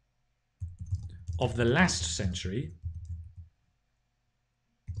turn of the last century,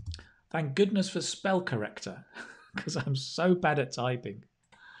 thank goodness for spell corrector, because I'm so bad at typing.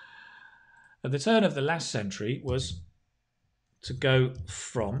 And the turn of the last century was to go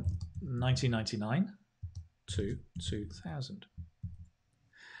from 1999 to 2000.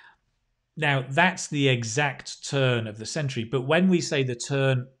 Now, that's the exact turn of the century. But when we say the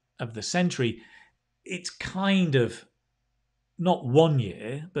turn of the century, it's kind of not 1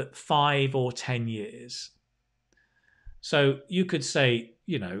 year, but 5 or 10 years. So you could say,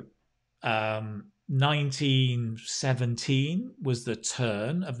 1917 was the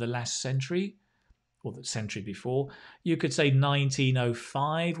turn of the last century, or the century before. You could say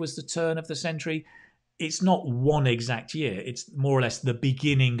 1905 was the turn of the century. It's not one exact year. It's more or less the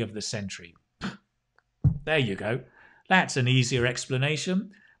beginning of the century. There you go. That's an easier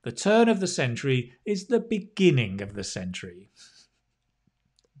explanation. The turn of the century is the beginning of the century.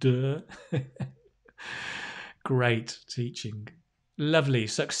 Duh. Great teaching. Lovely.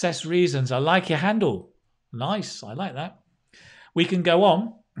 Success reasons. I like your handle. Nice. I like that. We can go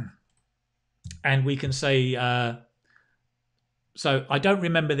on and we can say, so I don't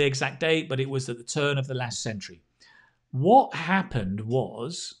remember the exact date, but it was at the turn of the last century. what happened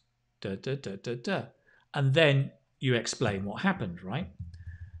was, da, da, da, da, da. And then you explain what happened, right?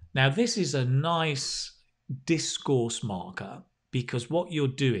 Now, this is a nice discourse marker because what you're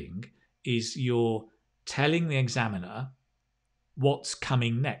doing is you're telling the examiner what's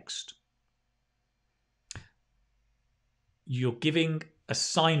coming next. You're giving a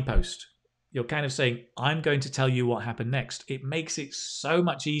signpost. You're kind of saying, I'm going to tell you what happened next. It makes it so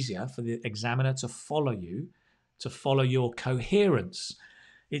much easier for the examiner to follow you, to follow your coherence.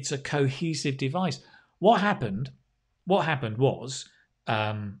 It's a cohesive device. What happened? What happened was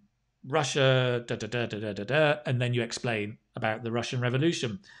Russia, da, da, da, da, da, da, da, and then you explain about the Russian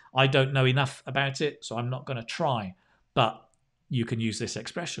Revolution. I don't know enough about it, so I'm not going to try. But you can use this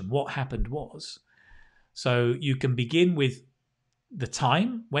expression. What happened was. So you can begin with the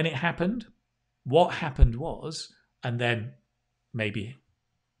time when it happened, what happened was, and then maybe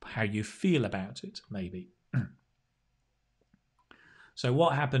how you feel about it, maybe. So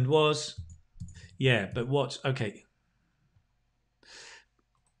what happened was, yeah, but what, okay.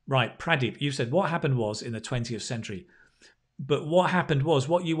 Right, Pradeep, you said what happened was in the 20th century. But what happened was,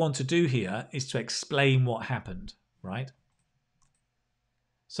 what you want to do here is to explain what happened, right?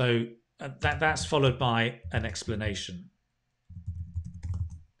 So that's followed by an explanation.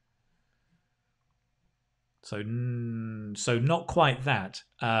 So not quite that.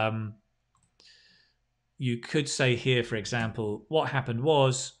 You could say here, for example, what happened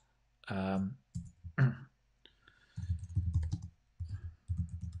was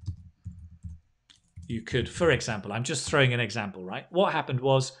you could, for example, I'm just throwing an example, right? What happened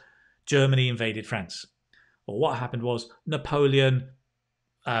was Germany invaded France. Or what happened was Napoleon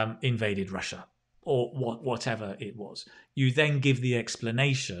invaded Russia. Or whatever it was. You then give the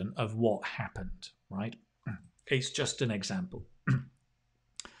explanation of what happened, right? It's just an example.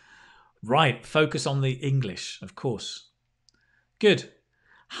 Right, focus on the English, of course. Good.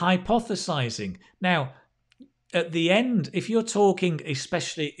 Hypothesizing. Now, at the end, if you're talking,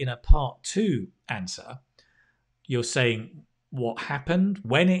 especially in a part 2 answer, you're saying what happened,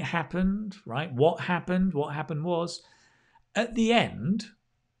 when it happened, right? What happened was. At the end,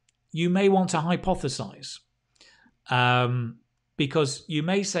 you may want to hypothesize because you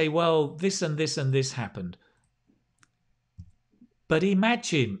may say, well, this and this and this happened. But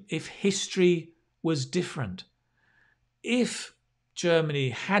imagine if history was different. If Germany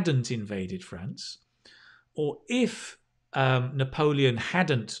hadn't invaded France, or if Napoleon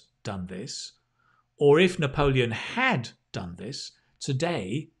hadn't done this, or if Napoleon had done this,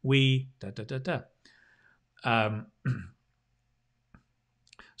 today we...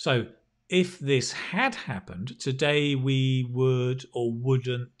 So if this had happened, today we would or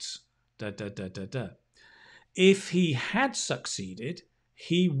wouldn't... If he had succeeded,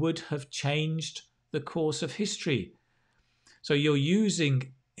 he would have changed the course of history. So you're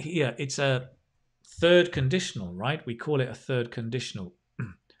using here, it's a third conditional, right? We call it a third conditional.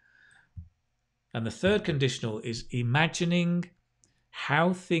 And the third conditional is imagining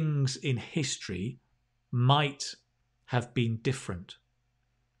how things in history might have been different.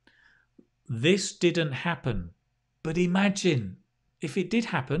 This didn't happen, but imagine if it did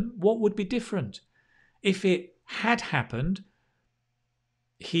happen, what would be different? If it had happened,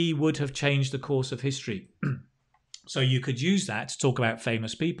 he would have changed the course of history. So you could use that to talk about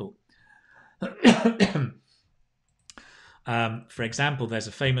famous people. For example, there's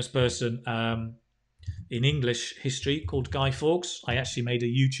a famous person in English history called Guy Fawkes. I actually made a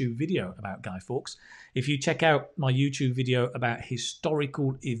YouTube video about Guy Fawkes. If you check out my YouTube video about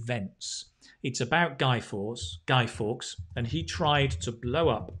historical events, it's about Guy Fawkes, and he tried to blow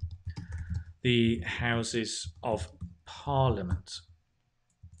up the Houses of Parliament.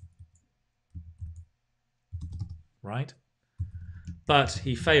 Right? But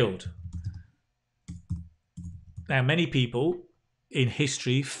he failed. Now, many people in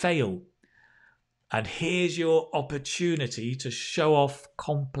history fail. And here's your opportunity to show off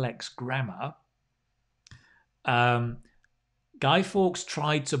complex grammar. Guy Fawkes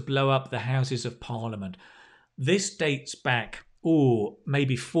tried to blow up the Houses of Parliament. This dates back,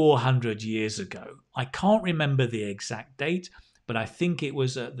 maybe 400 years ago. I can't remember the exact date, but I think it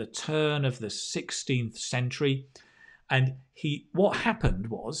was at the turn of the 16th century. And what happened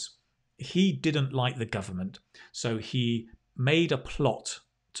was he didn't like the government, so he made a plot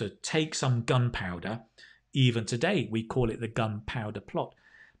to take some gunpowder. Even today, we call it the gunpowder plot.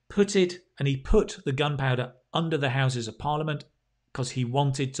 He put the gunpowder under the Houses of Parliament because he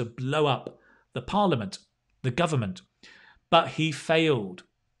wanted to blow up the Parliament, the government. But he failed.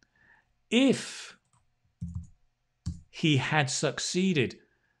 If he had succeeded,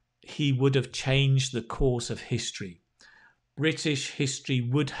 he would have changed the course of history. British history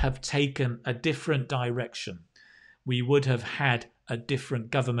would have taken a different direction. We would have had a different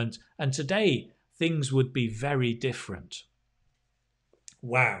government, and today things would be very different.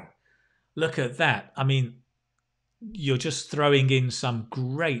 Wow. Look at that. I mean, you're just throwing in some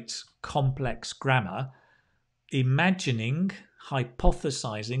great complex grammar, imagining,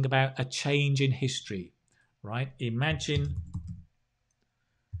 hypothesizing about a change in history, right? Imagine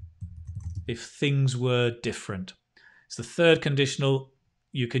if things were different. It's the third conditional.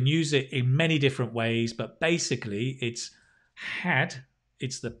 You can use it in many different ways, but basically it's had,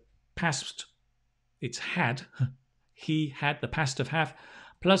 it's the past, it's had, he had, the past of have,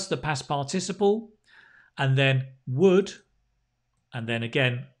 plus the past participle, and then would, and then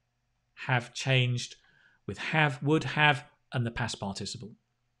again have changed with have, would have, and the past participle.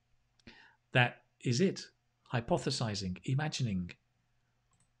 That is it. Hypothesizing, imagining.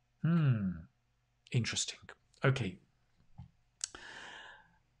 Interesting. Okay.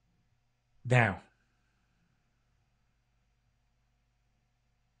 Now.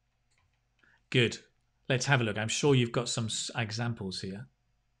 Good. Let's have a look. I'm sure you've got some examples here.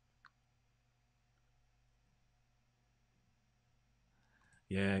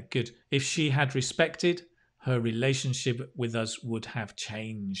 Yeah, good. If she had respected, her relationship with us would have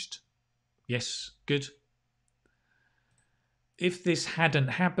changed. Yes, good. If this hadn't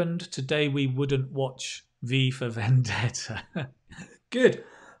happened, today we wouldn't watch V for Vendetta. Good.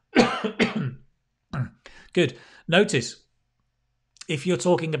 Good. Notice, if you're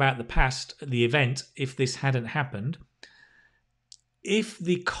talking about the past, the event, if this hadn't happened, if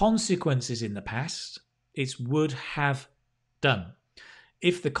the consequence is in the past, it's would have done.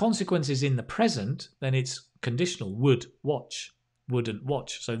 If the consequence is in the present, then it's conditional. Would watch, wouldn't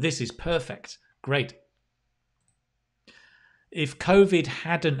watch. So this is perfect. Great. If COVID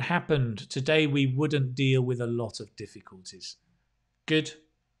hadn't happened, today we wouldn't deal with a lot of difficulties. Good.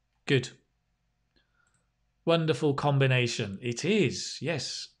 Good. Wonderful combination. It is,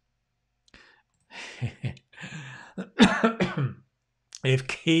 yes. If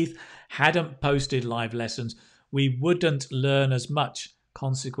Keith hadn't posted live lessons, we wouldn't learn as much.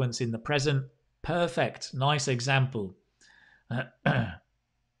 Consequence in the present. Perfect. Nice example.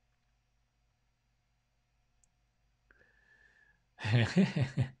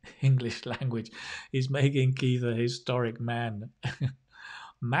 English language is making Keith a historic man.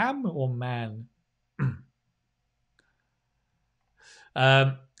 Ma'am or man?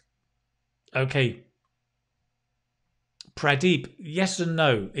 Okay. Pradeep, yes and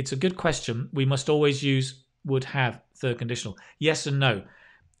no. It's a good question. We must always use would have, third conditional. Yes and no.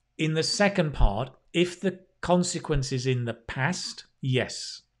 In the second part, if the consequence is in the past,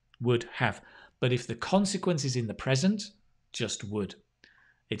 yes, would have. But if the consequence is in the present, just would.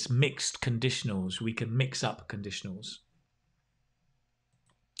 It's mixed conditionals. We can mix up conditionals.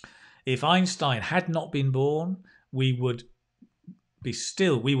 If Einstein had not been born, we would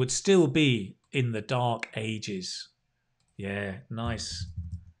still be in the dark ages. Yeah, nice.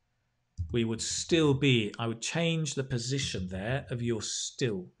 We would still be, I would change the position there of your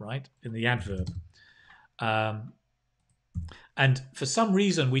still, right, in the adverb. And for some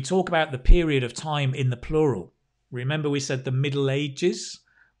reason, we talk about the period of time in the plural. Remember we said the Middle Ages,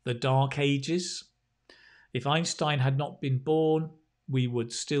 the Dark Ages. If Einstein had not been born, we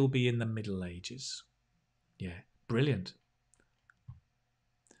would still be in the Middle Ages. Yeah, brilliant.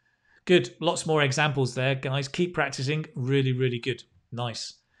 Good. Lots more examples there, guys. Keep practicing. Really, really good.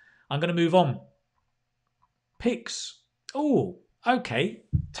 Nice. I'm going to move on. Pics. Oh, okay.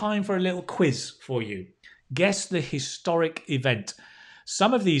 Time for a little quiz for you. Guess the historic event.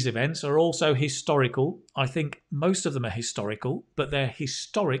 Some of these events are also historical. I think most of them are historical, but they're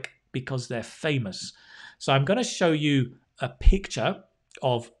historic because they're famous. So I'm going to show you a picture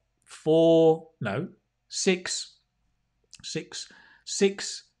of six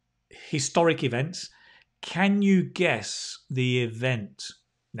historic events. Can you guess the event?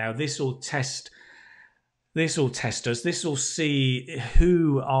 Now this will test us. This will see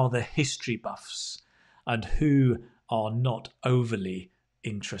who are the history buffs and who are not overly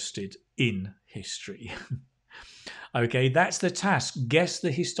interested in history. Okay, that's the task. Guess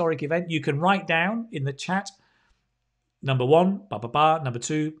the historic event. You can write down in the chat number 1, ba ba ba, number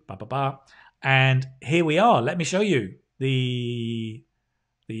 2, ba ba ba. And here we are. Let me show you the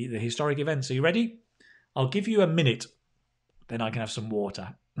historic events. Are you ready? I'll give you a minute, then I can have some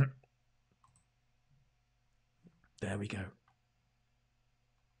water. There we go.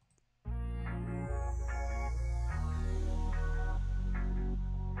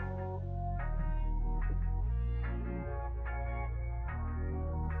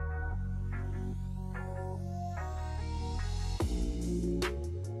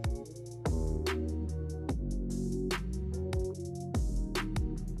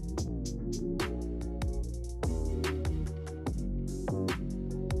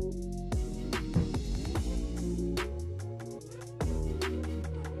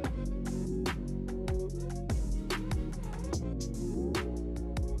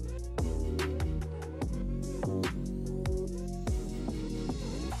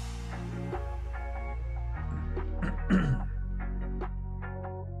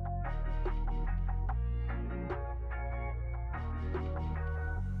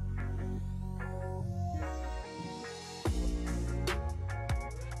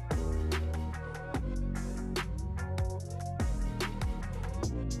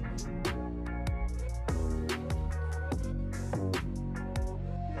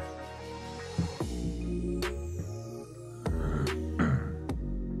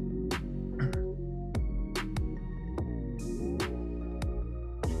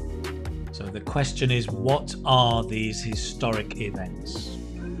 So the question is, what are these historic events?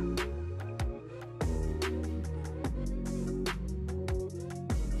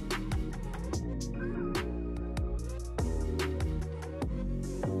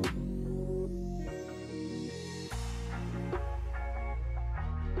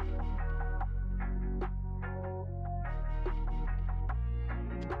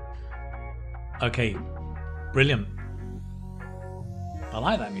 Okay, brilliant. I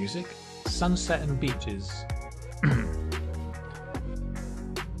like that music. Sunset and beaches.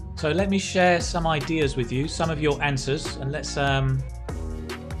 So let me share some ideas with you, some of your answers, and let's have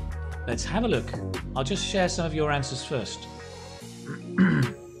a look. I'll just share some of your answers first.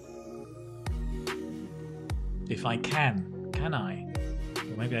 If I can I?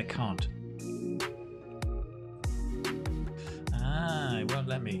 Or maybe I can't. Ah, it won't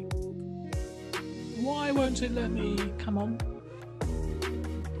let me. Why won't it let me? Come on.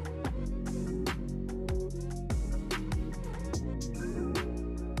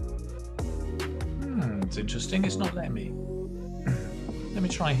 It's interesting. It's not letting me. Let me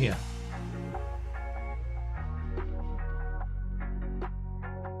try here.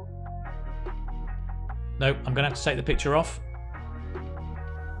 No, I'm going to have to take the picture off.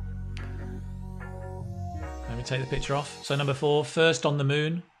 Let me take the picture off. So number 4, first on the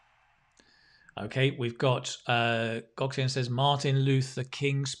moon. Okay, we've got Goxian says Martin Luther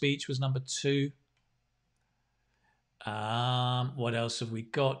King speech was number 2. What else have we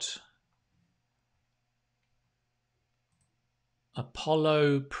got?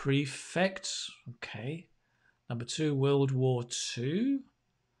 Apollo prefect. Okay. Number 2, World War II.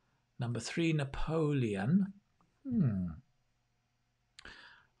 Number 3, Napoleon.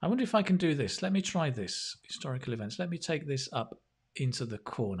 I wonder if I can do this. Let me try this. Historical events. Let me take this up into the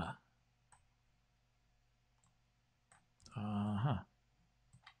corner.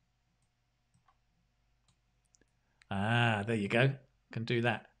 There you go. Can do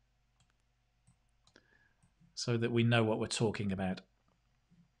that. So that we know what we're talking about.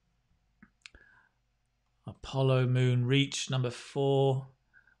 Apollo moon reach, number 4.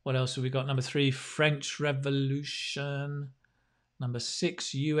 What else have we got? Number 3, French Revolution. Number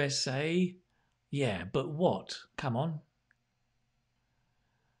 6, USA. Yeah, but what? Come on.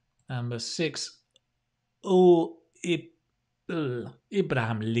 Number 6,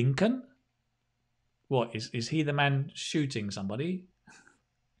 Abraham Lincoln. What, is he the man shooting somebody?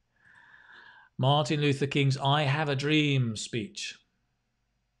 Martin Luther King's I Have a Dream speech.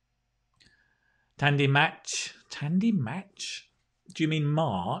 Tandy Match. Tandy Match? Do you mean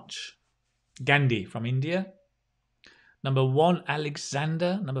March? Gandhi from India. Number 1,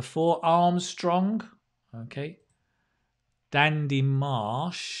 Alexander. Number 4, Armstrong. Okay. Dandy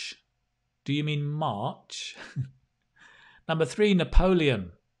Marsh. Do you mean March? Number 3,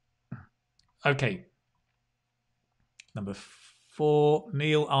 Napoleon. Okay. Number 4,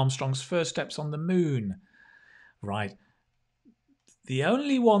 Neil Armstrong's first steps on the moon. Right. The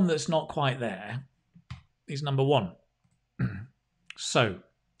only one that's not quite there is number 1. So,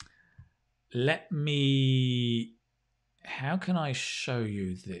 let me... How can I show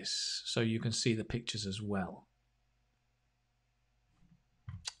you this so you can see the pictures as well?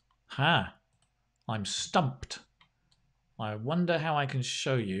 I'm stumped. I wonder how I can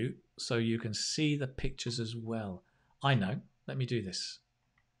show you so you can see the pictures as well. I know. Let me do this.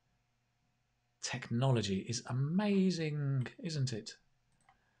 Technology is amazing, isn't it?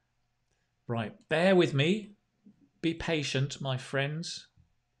 Right, bear with me. Be patient, my friends.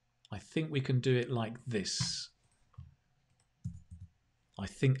 I think we can do it like this. I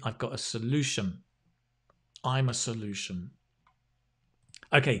think I've got a solution. I'm a solution.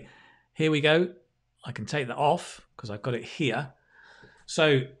 Okay, here we go. I can take that off because I've got it here.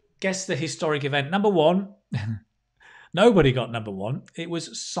 So, guess the historic event. Number 1. Nobody got number 1. It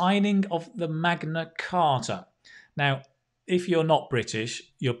was signing of the Magna Carta. Now, if you're not British,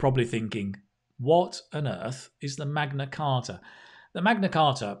 you're probably thinking, what on earth is the Magna Carta? The Magna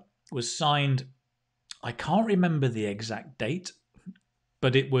Carta was signed, I can't remember the exact date,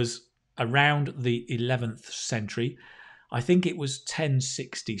 but it was around the 11th century. I think it was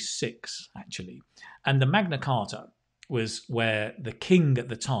 1066, actually. And the Magna Carta was where the king at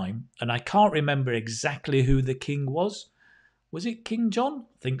the time, and I can't remember exactly who the king was. Was it King John?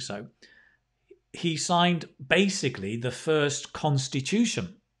 I think so. He signed basically the first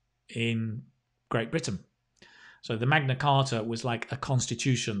constitution in Great Britain. So the Magna Carta was like a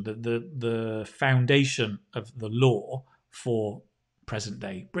constitution, the foundation of the law for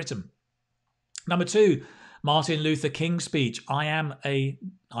present-day Britain. Number 2, Martin Luther King speech. I have a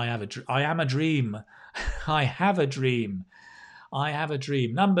dream. I have a dream. I have a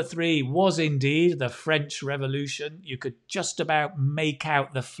dream. Number 3 was indeed the French Revolution. You could just about make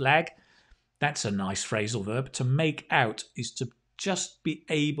out the flag. That's a nice phrasal verb. To make out is to just be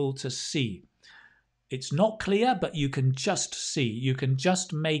able to see. It's not clear, but you can just see. You can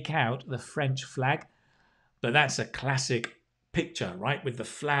just make out the French flag. But that's a classic picture, right? With the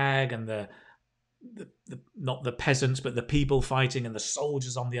flag and the not the peasants, but the people fighting and the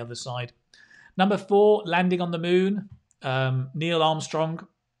soldiers on the other side. Number 4, landing on the moon. Neil Armstrong.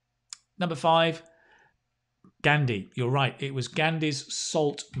 Number 5, Gandhi. You're right. It was Gandhi's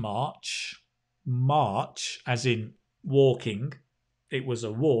Salt March. March, as in walking. It was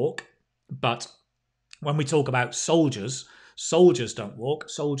a walk. But when we talk about soldiers, soldiers don't walk.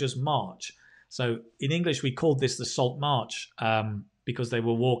 Soldiers march. So in English, we called this the Salt March because they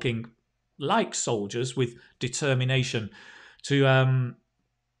were walking like soldiers with determination to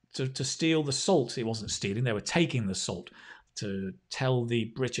steal the salt. It wasn't stealing, they were taking the salt to tell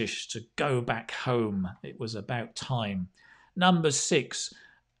the British to go back home. It was about time. Number 6,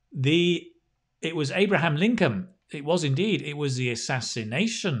 it was Abraham Lincoln. It was indeed. It was the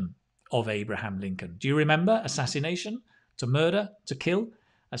assassination of Abraham Lincoln. Do you remember assassination? To murder, to kill,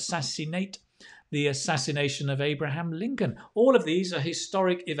 assassinate. The assassination of Abraham Lincoln. All of these are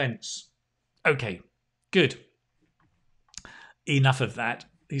historic events. Okay, good. Enough of that.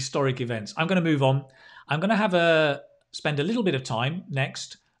 Historic events. I'm going to move on. I'm going to spend a little bit of time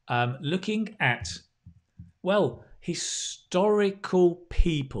next looking at, well, historical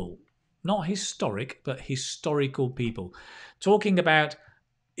people. Not historic, but historical people. Talking about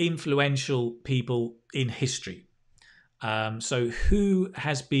influential people in history. So who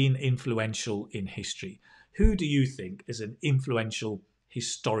has been influential in history? Who do you think is an influential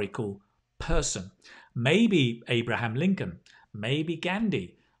historical person? Maybe Abraham Lincoln, maybe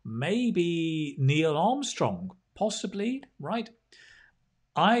Gandhi, maybe Neil Armstrong, possibly, right?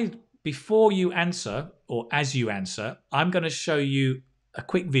 Before you answer, or as you answer, I'm going to show you a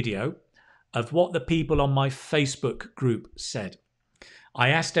quick video of what the people on my Facebook group said. I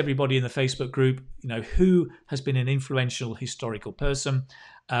asked everybody in the Facebook group, who has been an influential historical person.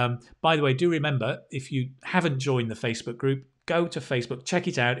 By the way, do remember, if you haven't joined the Facebook group, go to Facebook, check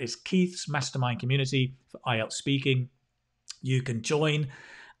it out. It's Keith's Mastermind Community for IELTS Speaking. You can join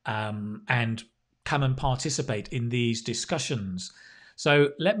and come and participate in these discussions.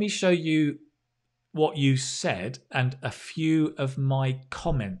 So let me show you what you said and a few of my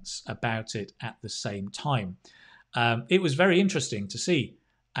comments about it at the same time. It was very interesting to see,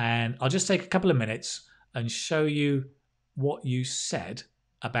 and I'll just take a couple of minutes and show you what you said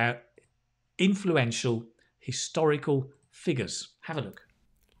about influential historical figures. Have a look.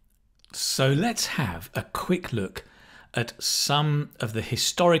 So let's have a quick look at some of the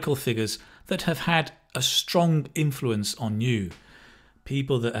historical figures that have had a strong influence on you.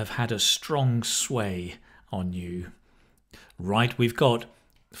 People that have had a strong sway on you. Right, we've got,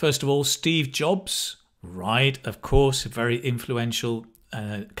 first of all, Steve Jobs. Right, of course, very influential,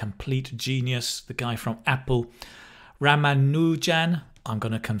 complete genius, the guy from Apple. Ramanujan, I'm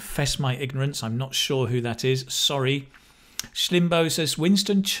going to confess my ignorance, I'm not sure who that is, sorry. Schlimbo says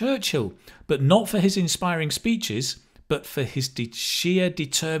Winston Churchill, but not for his inspiring speeches, but for his sheer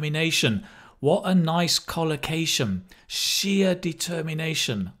determination. What a nice collocation. Sheer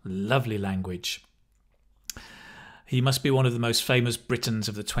determination. Lovely language. He must be one of the most famous Britons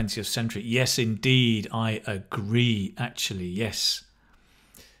of the 20th century. Yes, indeed. I agree, actually. Yes.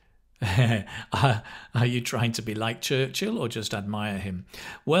 Are you trying to be like Churchill or just admire him?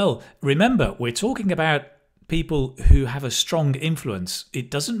 Well, remember, we're talking about people who have a strong influence. It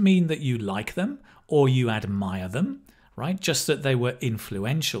doesn't mean that you like them or you admire them, right? Just that they were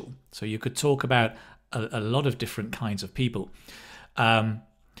influential. So you could talk about a lot of different kinds of people.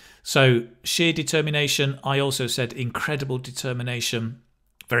 So sheer determination. I also said incredible determination.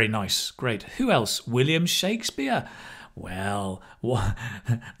 Very nice. Great. Who else? William Shakespeare. Well,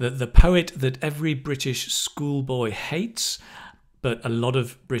 the poet that every British schoolboy hates, but a lot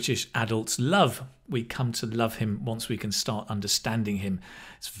of British adults love. We come to love him once we can start understanding him.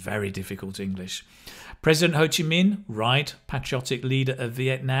 It's very difficult English. President Ho Chi Minh, right, patriotic leader of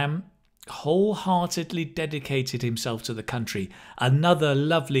Vietnam, wholeheartedly dedicated himself to the country. Another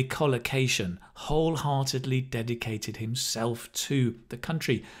lovely collocation. Wholeheartedly dedicated himself to the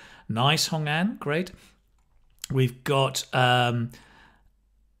country. Nice, Hong An, great. We've got,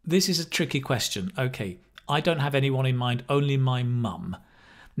 this is a tricky question. Okay, I don't have anyone in mind, only my mum.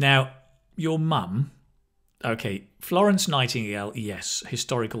 Now, your mum, okay, Florence Nightingale, yes,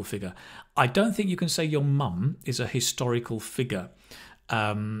 historical figure. I don't think you can say your mum is a historical figure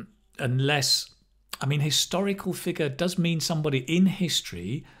unless, I mean, historical figure does mean somebody in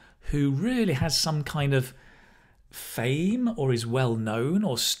history who really has some kind of fame or is well known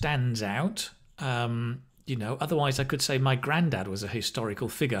or stands out. You know, otherwise I could say my granddad was a historical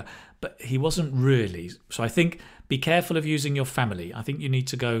figure, but he wasn't really. So I think be careful of using your family. I think you need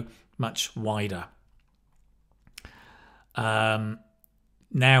to go much wider.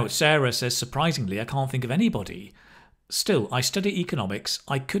 Now, Sarah says, surprisingly, I can't think of anybody. Still, I study economics.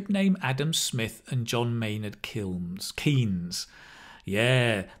 I could name Adam Smith and John Maynard Keynes.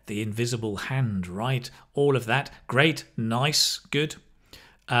 Yeah, the invisible hand, right? All of that. Great, nice, good.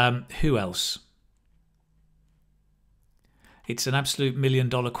 Who else? It's an absolute $1 million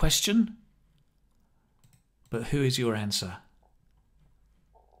question. But who is your answer?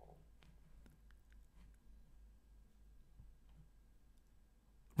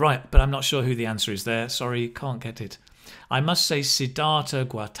 Right, but I'm not sure who the answer is there. Sorry, can't get it. I must say Siddhartha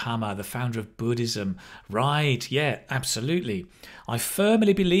Gautama, the founder of Buddhism. Right, yeah, absolutely. I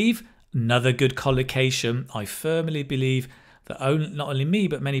firmly believe, another good collocation, I firmly believe that not only me,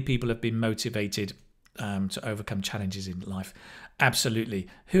 but many people have been motivated to overcome challenges in life. Absolutely.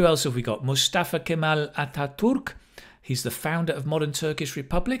 Who else have we got? Mustafa Kemal Atatürk. He's the founder of modern Turkish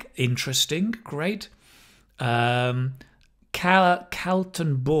Republic. Interesting, great.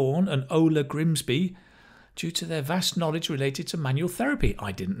 Kaltenborn and Ola Grimsby, due to their vast knowledge related to manual therapy.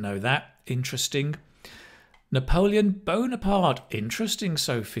 I didn't know that. Interesting. Napoleon Bonaparte. Interesting,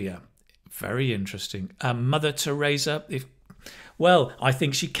 Sophia. Very interesting. Mother Teresa. Well, I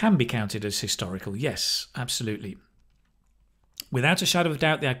think she can be counted as historical. Yes, absolutely. Without a shadow of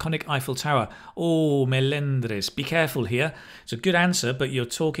doubt, the iconic Eiffel Tower. Oh, Melendres. Be careful here. It's a good answer, but you're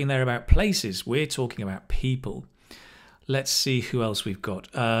talking there about places. We're talking about people. Let's see who else we've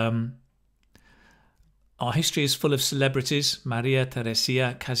got. Our history is full of celebrities. Maria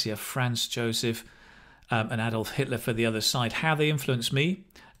Theresia, Kasia Franz Joseph, and Adolf Hitler for the other side. How they influenced me?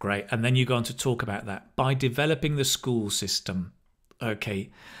 Great. And then you go on to talk about that. By developing the school system.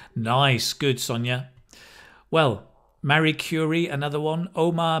 Okay. Nice. Good, Sonia. Well, Marie Curie, another one.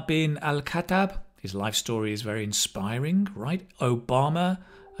 Omar bin Al-Khattab. His life story is very inspiring, right? Obama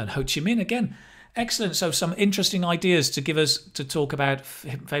and Ho Chi Minh again. Excellent. So some interesting ideas to give us to talk about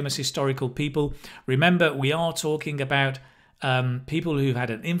famous historical people. Remember, we are talking about people who've had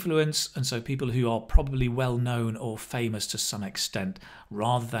an influence, and so people who are probably well known or famous to some extent,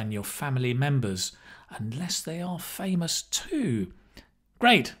 rather than your family members, unless they are famous too.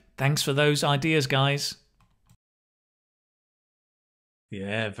 Great. Thanks for those ideas, guys.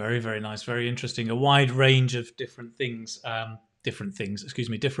 Yeah, very, very nice. Very interesting. A wide range of different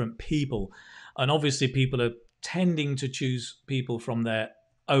people. And obviously people are tending to choose people from their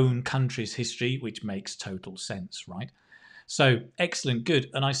own country's history, which makes total sense, right? So excellent, good.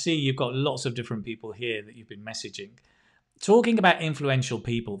 And I see you've got lots of different people here that you've been messaging. Talking about influential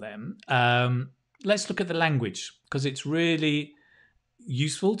people then, let's look at the language, because it's really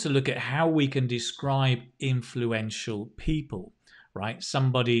useful to look at how we can describe influential people, right?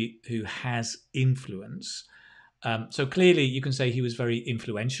 Somebody who has influence. So clearly you can say he was very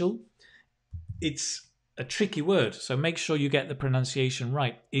influential. It's a tricky word, so make sure you get the pronunciation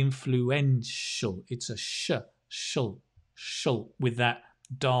right. Influential. It's a shul, with that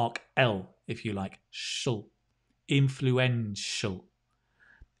dark L, if you like. Shul. Influential.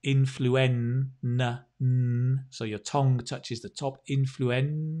 So your tongue touches the top.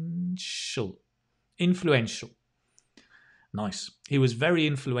 Influential. Nice. He was very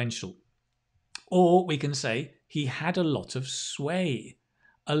influential. Or we can say he had a lot of sway.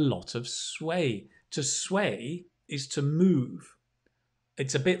 To sway is to move.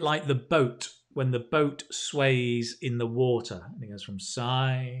 It's a bit like the boat. When the boat sways in the water, and it goes from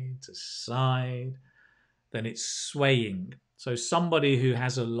side to side, then it's swaying. So somebody who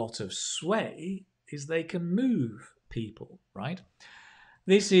has a lot of sway is they can move people, right?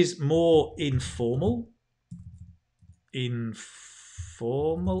 This is more informal,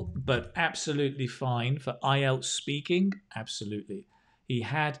 but absolutely fine for IELTS speaking. Absolutely. He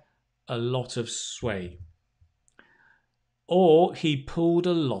had a lot of sway. Or he pulled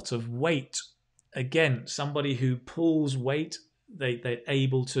a lot of weight. Again, somebody who pulls weight, they're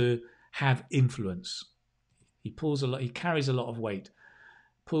able to have influence. He pulls a lot. He carries a lot of weight.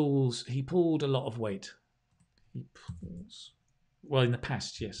 He pulled a lot of weight. He pulls. Well, in the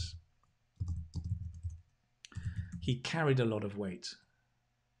past, yes. He carried a lot of weight.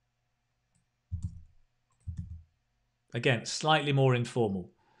 Again, slightly more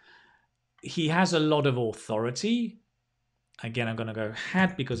informal. He has a lot of authority. Again, I'm going to go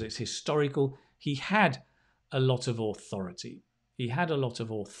had because it's historical. He had a lot of authority. He had a lot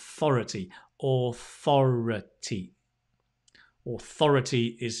of authority. authority.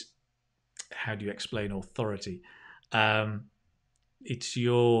 Authority is, how do you explain authority? It's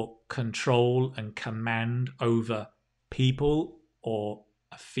your control and command over people or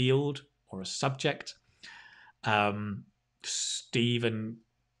a field or a subject. Stephen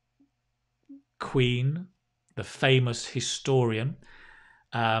Queen, the famous historian,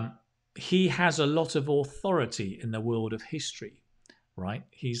 he has a lot of authority in the world of history, right?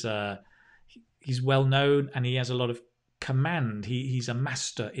 He's well known and he has a lot of command. He's a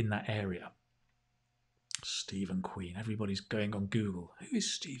master in that area. Stephen Queen. Everybody's going on Google. Who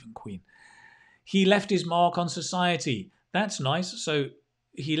is Stephen Queen? He left his mark on society. That's nice. So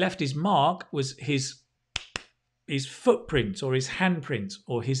he left his mark was his footprint or his handprint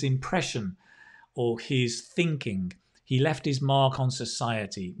or his impression or his thinking. He left his mark on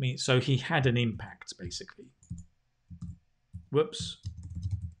society. So he had an impact, basically. Whoops.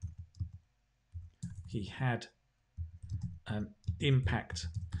 He had an impact.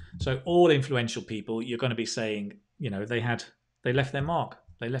 So all influential people, you're going to be saying, they left their mark.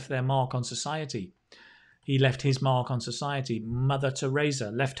 They left their mark on society. He left his mark on society. Mother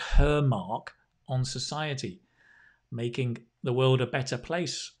Teresa left her mark on society, making the world a better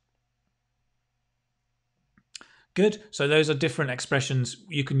place. Good. So those are different expressions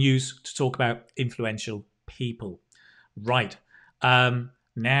you can use to talk about influential people. Right.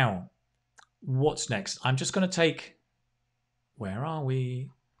 Now, what's next? I'm just going to take... Where are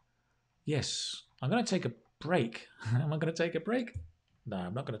we? Yes, I'm going to take a break. Am I going to take a break? No,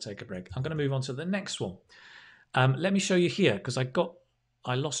 I'm not going to take a break. I'm going to move on to the next one. Let me show you here because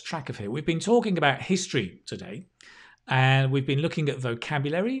I lost track of here. We've been talking about history today and we've been looking at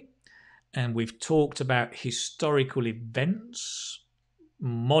vocabulary and we've talked about historical events,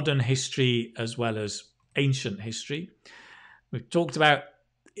 modern history as well as ancient history. We've talked about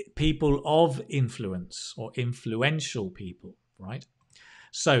people of influence or influential people, right?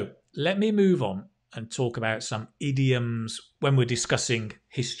 So let me move on and talk about some idioms when we're discussing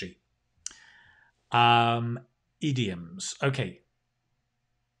history. Idioms. Okay.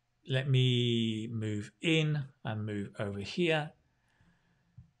 Let me move in and move over here.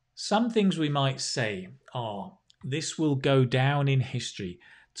 Some things we might say are, this will go down in history.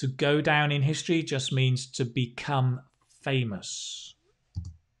 To go down in history just means to become famous.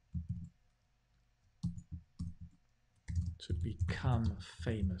 To become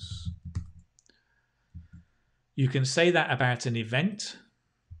famous. You can say that about an event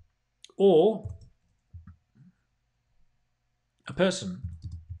or a person.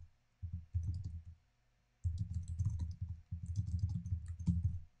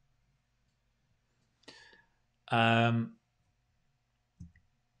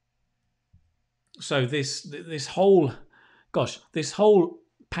 So this whole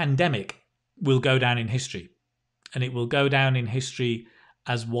pandemic will go down in history, and it will go down in history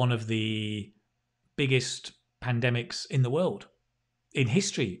as one of the biggest pandemics in the world. In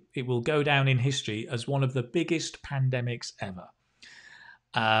history, it will go down in history as one of the biggest pandemics ever.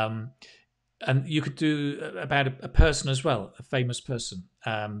 And you could do about a person as well, a famous person.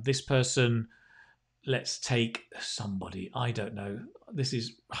 This person, let's take somebody, I don't know. This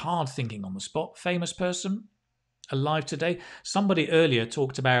is hard thinking on the spot. Famous person alive today. Somebody earlier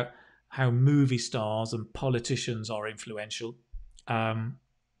talked about how movie stars and politicians are influential.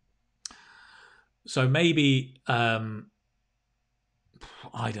 So maybe, I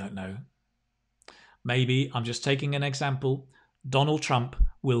don't know. Maybe, I'm just taking an example, Donald Trump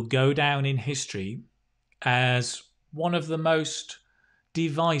will go down in history as one of the most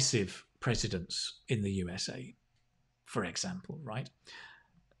divisive presidents in the USA, for example, right?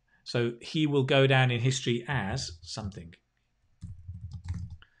 So he will go down in history as something.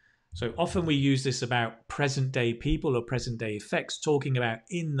 So often we use this about present day people or present day effects, talking about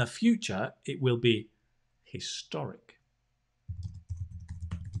in the future, it will be historic.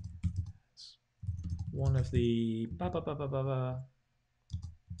 One of the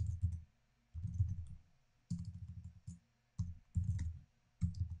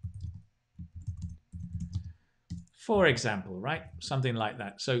For example, right? Something like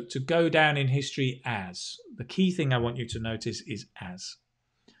that. So to go down in history as. The key thing I want you to notice is as.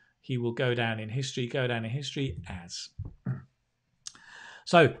 He will go down in history as.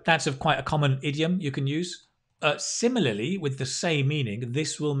 So that's quite a common idiom you can use. Similarly, with the same meaning,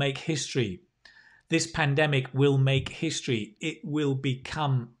 this will make history. This pandemic will make history. It will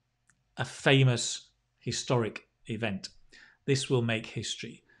become a famous historic event. This will make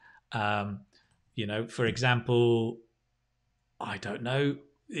history. For example, I don't know,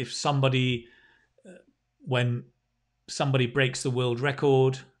 if somebody, when somebody breaks the world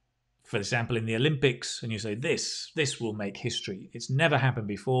record For example, in the Olympics, and you say, this will make history. It's never happened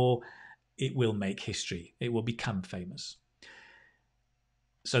before. It will make history. It will become famous.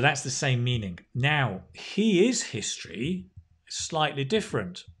 So that's the same meaning. Now, he is history, slightly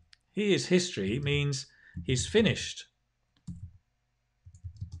different. He is history means he's finished.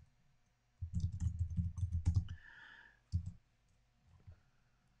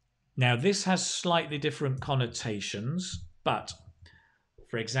 Now, this has slightly different connotations, but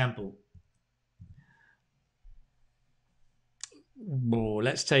for example,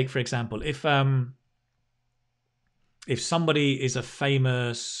 let's take, for example, if somebody is a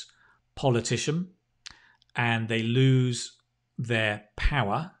famous politician and they lose their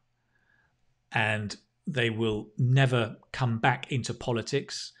power and they will never come back into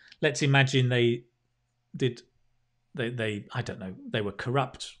politics. Let's imagine they I don't know, they were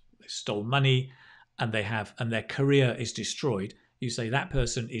corrupt, they stole money, and their career is destroyed. You say that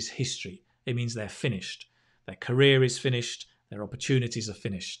person is history. It means they're finished. Their career is finished. Their opportunities are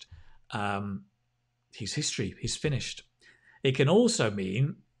finished. He's history. He's finished. It can also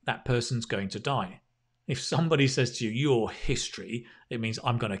mean that person's going to die. If somebody says to you, "You're history," it means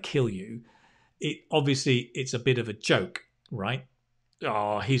I'm going to kill you. It's a bit of a joke, right?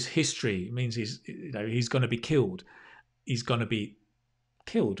 Oh, he's history. It means he's going to be killed. He's going to be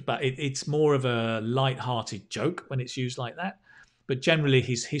killed. But it's more of a light-hearted joke when it's used like that. But generally,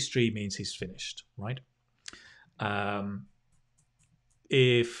 his history means he's finished, right?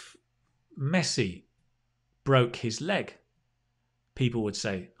 If Messi broke his leg, people would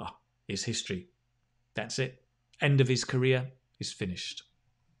say, "Oh, his history. That's it. End of his career. He's finished.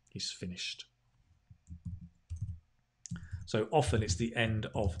 He's finished." So often it's the end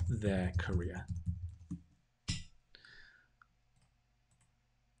of their career.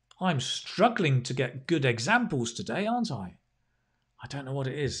 I'm struggling to get good examples today, aren't I? I don't know what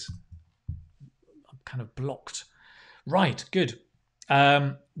it is. I'm kind of blocked. Right, good.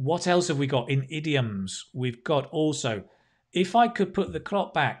 What else have we got in idioms? We've got also, if I could put the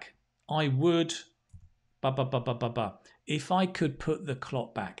clock back, I would. If I could put the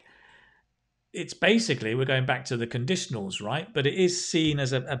clock back. It's basically, we're going back to the conditionals, right? But it is seen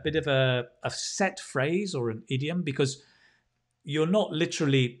as a bit of a set phrase or an idiom because you're not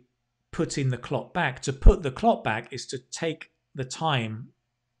literally putting the clock back. To put the clock back is to take the time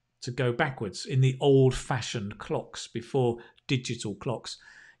to go backwards. In the old-fashioned clocks, before digital clocks,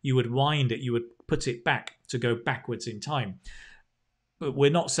 you would wind it, you would put it back to go backwards in time. But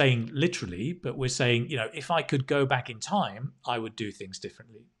we're not saying literally, but we're saying, if I could go back in time, I would do things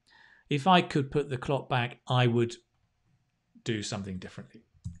differently. If I could put the clock back, I would do something differently.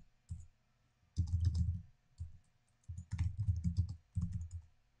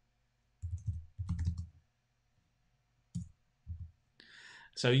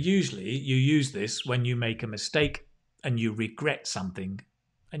 So usually you use this when you make a mistake and you regret something.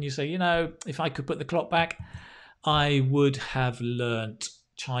 And you say, if I could put the clock back, I would have learnt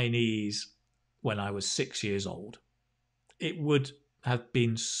Chinese when I was 6 years old. It would have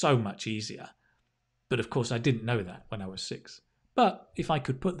been so much easier. But of course, I didn't know that when I was 6. But if I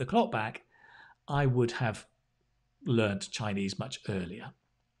could put the clock back, I would have learnt Chinese much earlier.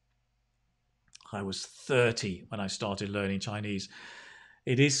 I was 30 when I started learning Chinese.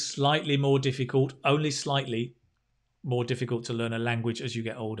 It is slightly more difficult, only slightly more difficult to learn a language as you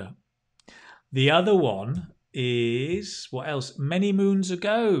get older. The other one is, what else? Many moons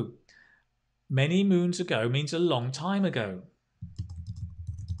ago. Many moons ago means a long time ago.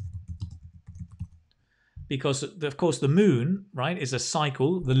 Because, of course, the moon, right, is a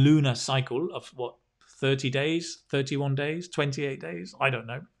cycle, the lunar cycle of 30 days, 31 days, 28 days? I don't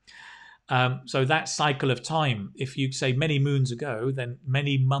know. So that cycle of time, if you say many moons ago, then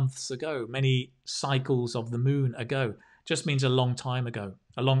many months ago, many cycles of the moon ago, just means a long time ago.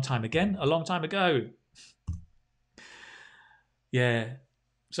 A long time again, a long time ago. Yeah.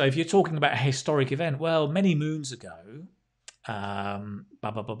 So if you're talking about a historic event, well, many moons ago,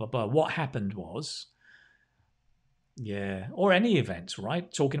 what happened was, yeah, or any event,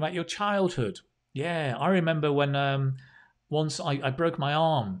 right? Talking about your childhood. Yeah, I remember when once I broke my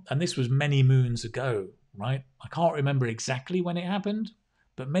arm, and this was many moons ago, right? I can't remember exactly when it happened,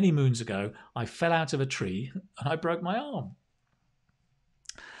 but many moons ago, I fell out of a tree and I broke my arm.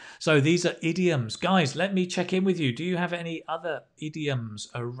 So these are idioms. Guys, let me check in with you. Do you have any other idioms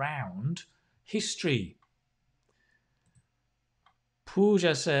around history?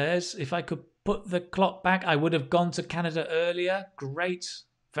 Pooja says, if I could put the clock back, I would have gone to Canada earlier. Great.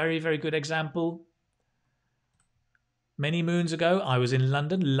 Very, very good example. Many moons ago, I was in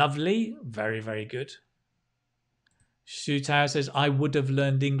London. Lovely. Very, very good. Shutao says, I would have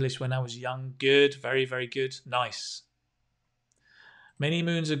learned English when I was young. Good. Very, very good. Nice. Many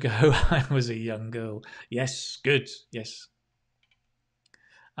moons ago, I was a young girl. Yes. Good. Yes.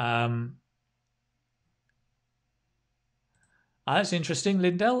 That's interesting,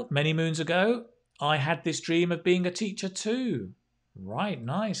 Lindell. Many moons ago, I had this dream of being a teacher too. Right.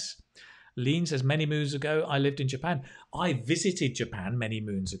 Nice. Lean says, many moons ago, I lived in Japan. I visited Japan many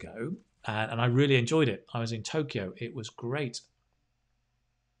moons ago, and I really enjoyed it. I was in Tokyo. It was great.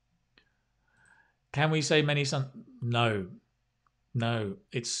 Can we say many sun? No. No.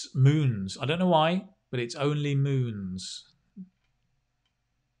 It's moons. I don't know why, but it's only moons.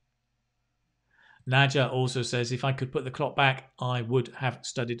 Naja also says, if I could put the clock back, I would have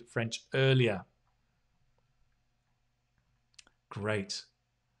studied French earlier. Great.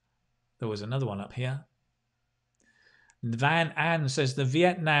 There was another one up here. Van An says the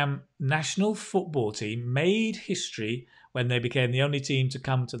Vietnam national football team made history when they became the only team to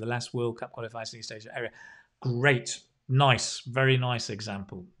come to the last World Cup qualifiers in East Asia area. Great. Nice. Very nice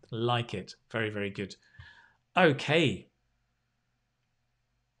example. Like it. Very, very good. Okay.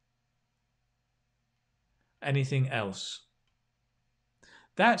 Anything else?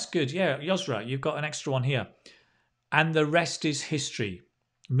 That's good. Yeah, Yosra, you've got an extra one here. And the rest is history.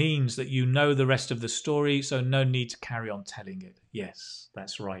 Means that you know the rest of the story, so no need to carry on telling it. Yes,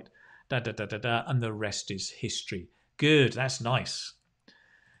 that's right. Da da da da da, and the rest is history. Good, that's nice.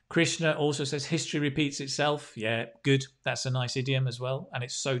 Krishna also says history repeats itself. Yeah, good. That's a nice idiom as well, and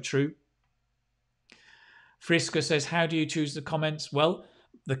it's so true. Friska says, how do you choose the comments? Well,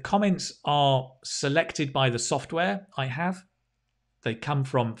 the comments are selected by the software I have. They come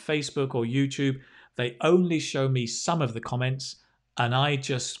from Facebook or YouTube. They only show me some of the comments, and I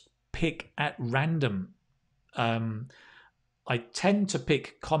just pick at random. I tend to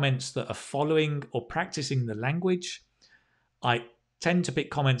pick comments that are following or practicing the language. I tend to pick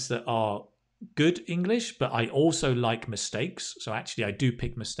comments that are good English, but I also like mistakes. So actually, I do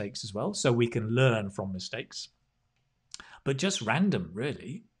pick mistakes as well, so we can learn from mistakes. But just random,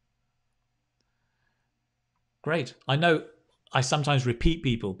 really. Great. I know I sometimes repeat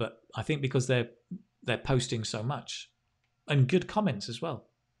people, but I think because they're posting so much. And good comments as well.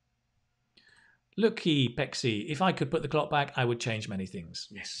 Looky, Pexi, if I could put the clock back, I would change many things.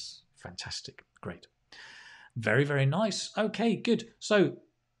 Yes, fantastic. Great. Very, very nice. Okay, good. So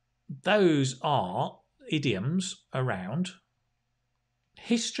those are idioms around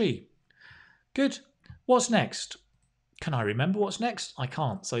history. Good. What's next? Can I remember what's next? I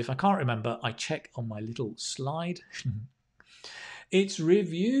can't. So if I can't remember, I check on my little slide. It's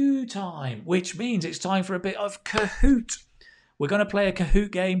review time, which means it's time for a bit of Kahoot. We're going to play a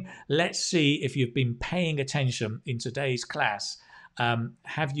Kahoot game. Let's see if you've been paying attention in today's class.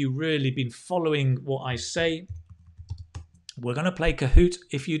 Have you really been following what I say? We're going to play Kahoot.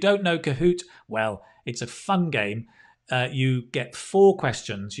 If you don't know Kahoot, well, it's a fun game. You get 4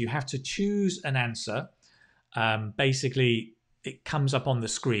 questions. You have to choose an answer. Basically, it comes up on the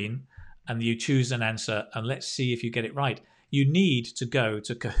screen and you choose an answer, and let's see if you get it right. You need to go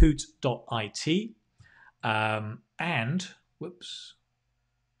to kahoot.it and whoops,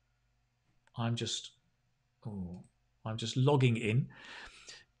 I'm just logging in.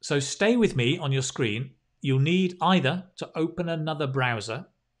 So stay with me on your screen. You'll need either to open another browser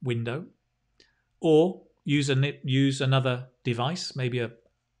window or use another device, maybe an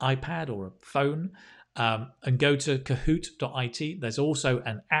iPad or a phone, and go to kahoot.it. There's also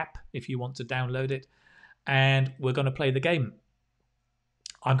an app if you want to download it. And we're going to play the game.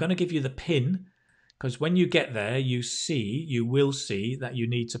 I'm going to give you the pin, because when you get there, you will see that you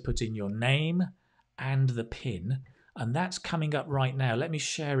need to put in your name and the pin. And that's coming up right now. Let me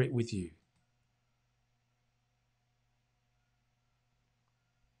share it with you.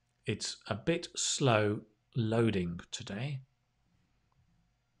 It's a bit slow loading today.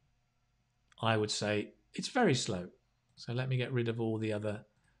 I would say it's very slow. So let me get rid of all the other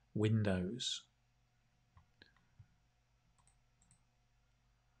windows.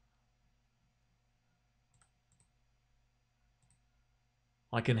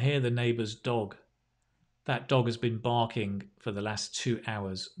 I can hear the neighbour's dog. That dog has been barking for the last 2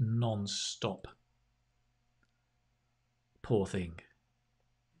 hours non-stop. Poor thing.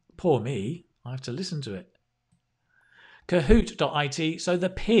 Poor me. I have to listen to it. Kahoot.it. So the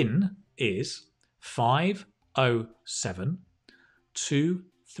pin is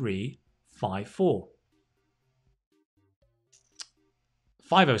 507-2354.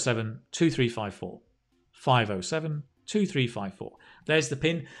 507-2354. 507-2354. There's the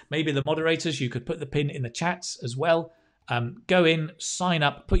pin. Maybe the moderators, you could put the pin in the chats as well. Go in, sign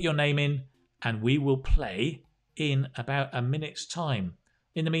up, put your name in, and we will play in about a minute's time.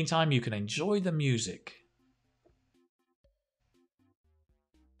 In the meantime, you can enjoy the music.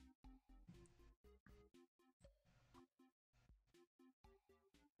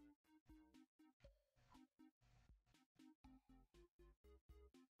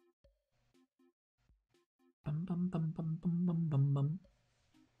 Bum, bum, bum, bum, bum, bum, bum, bum.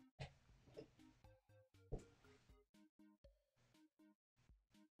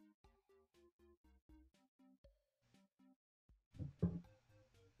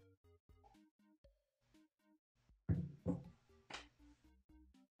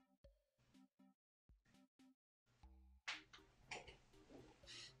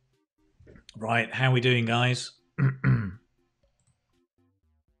 Right, how are we doing, guys?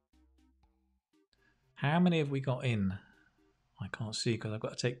 How many have we got in? I can't see because I've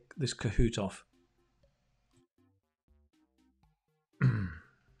got to take this Kahoot off.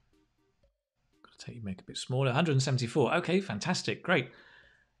 Make it a bit smaller. 174. Okay, fantastic. Great.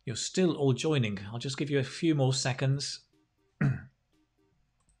 You're still all joining. I'll just give you a few more seconds.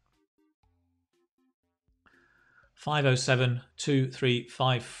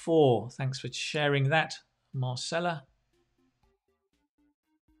 507-2354. Thanks for sharing that, Marcella.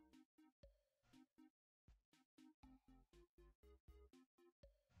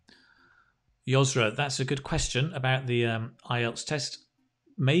 Yosra, that's a good question about the IELTS test.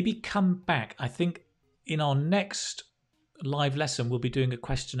 Maybe come back. I think in our next live lesson, we'll be doing a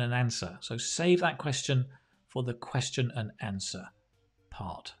question and answer. So save that question for the question and answer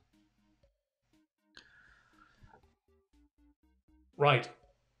part. Right.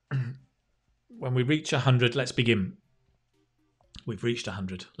 When we reach 100, let's begin. We've reached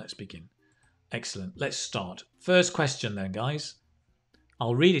 100. Let's begin. Excellent. Let's start. First question then, guys.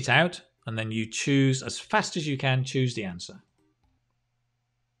 I'll read it out and then you choose as fast as you can, choose the answer.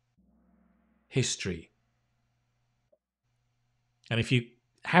 History. And if you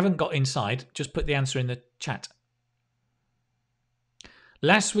haven't got inside, just put the answer in the chat.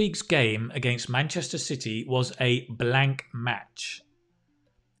 Last week's game against Manchester City was a blank match.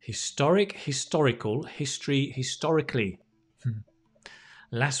 Historic, historical, history, historically.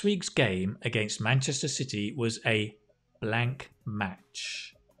 Last week's game against Manchester City was a blank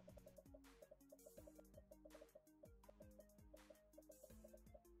match.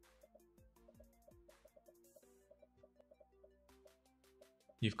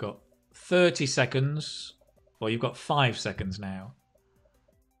 You've got 30 seconds. Well, you've got 5 seconds now.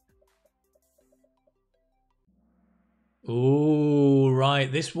 Oh,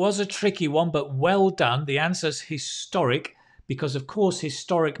 right. This was a tricky one, but well done. The answer's historic because, of course,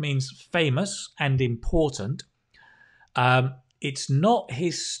 historic means famous and important. It's not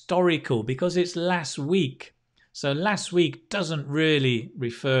historical because it's last week. So last week doesn't really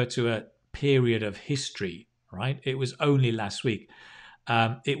refer to a period of history, right? It was only last week.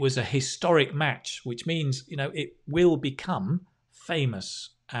 It was a historic match, which means, you know, it will become famous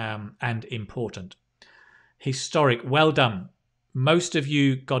and important. Historic. Well done. Most of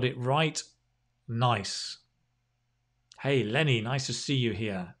you got it right. Nice. Hey, Lenny, nice to see you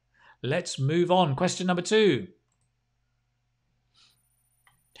here. Let's move on. Question number 2.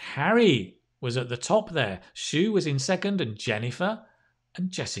 Harry was at the top there. Shu was in second and Jennifer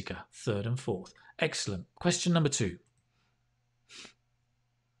and Jessica third and fourth. Excellent. Question number 2.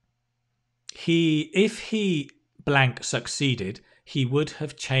 If he blank succeeded, he would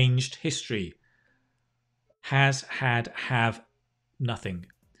have changed history. Has, had, have, nothing.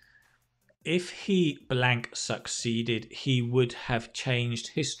 If he blank succeeded, he would have changed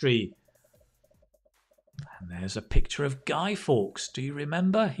history. And there's a picture of Guy Fawkes. Do you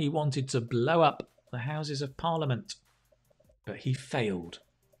remember? He wanted to blow up the Houses of Parliament, but he failed.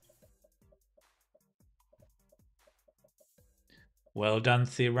 Well done,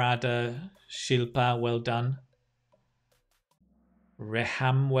 Thirada. Shilpa, well done.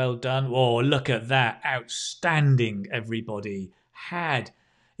 Reham, well done. Oh, look at that. Outstanding, everybody.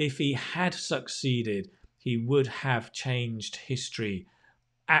 If he had succeeded, he would have changed history.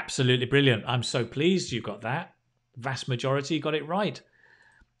 Absolutely brilliant. I'm so pleased you got that. Vast majority got it right.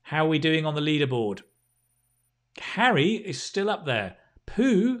 How are we doing on the leaderboard? Harry is still up there.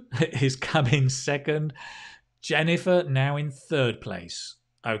 Pooh is coming second. Jennifer now in third place.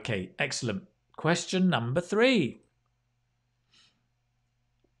 Okay, excellent. Question number 3.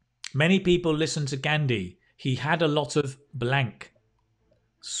 Many people listen to Gandhi. He had a lot of blank.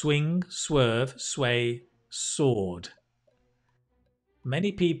 Swing, swerve, sway, sword.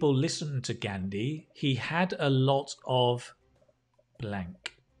 Many people listened to Gandhi. He had a lot of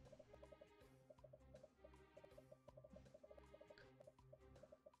blank.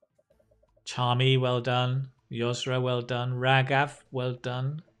 Charmy, well done. Yosra, well done. Raghav, well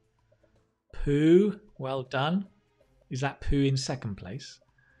done. Pooh, well done. Is that Pooh in second place?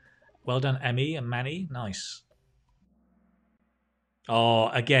 Well done, Emmy and Manny. Nice. Oh,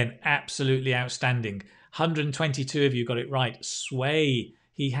 again, absolutely outstanding. 122 of you got it right. Sway.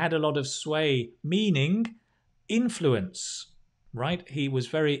 He had a lot of sway, meaning influence, right? He was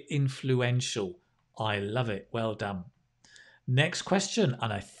very influential. I love it. Well done. Next question,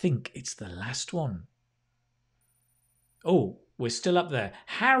 and I think it's the last one. Oh, we're still up there.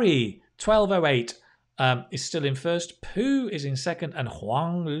 Harry, 1208, is still in first. Pooh is in second, and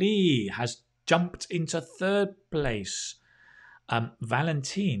Huang Li has jumped into third place.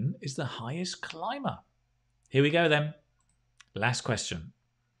 Valentine is the highest climber. Here we go then. Last question.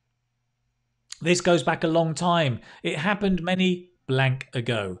 This goes back a long time. It happened many blank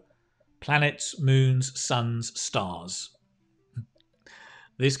ago. Planets, moons, suns, stars.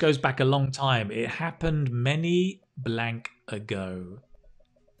 This goes back a long time. It happened many blank ago.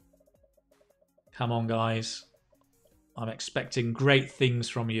 Come on, guys. I'm expecting great things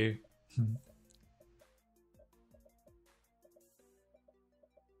from you.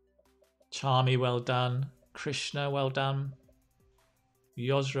 Charmy, well done. Krishna, well done.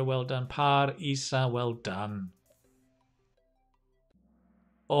 Yosra, well done. Par, Isa, well done.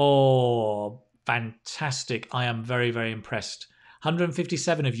 Oh, fantastic. I am very, very impressed.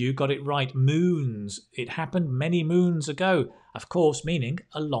 157 of you got it right. Moons. It happened many moons ago. Of course, meaning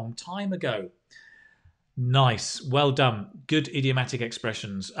a long time ago. Nice. Well done. Good idiomatic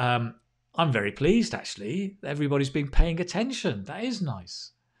expressions. I'm very pleased, actually. Everybody's been paying attention. That is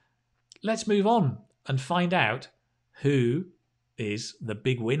nice. Let's move on and find out who is the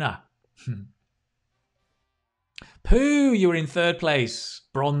big winner. Pooh, you were in third place.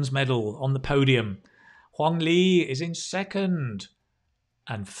 Bronze medal on the podium. Huang Li is in second.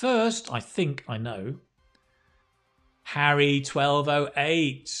 And first, I think I know, Harry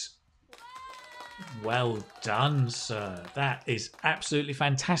 1208. Well done, sir. That is absolutely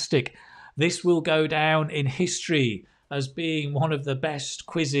fantastic. This will go down in history as being one of the best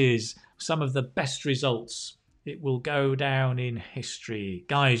quizzes, some of the best results. It will go down in history.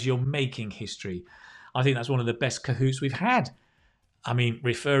 Guys, you're making history. I think that's one of the best Kahoots we've had. I mean,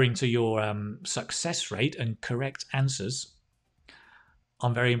 referring to your success rate and correct answers,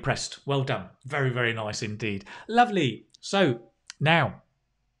 I'm very impressed. Well done. Very, very nice indeed. Lovely. So now,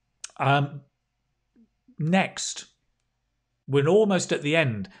 next, we're almost at the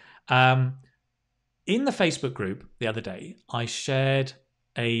end. In the Facebook group the other day, I shared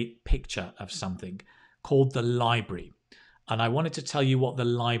a picture of something called the library. And I wanted to tell you what the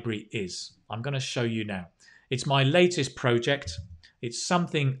library is. I'm going to show you now. It's my latest project. It's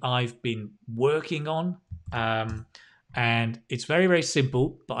something I've been working on. And it's very, very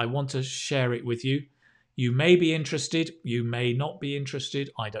simple, but I want to share it with you. You may be interested. You may not be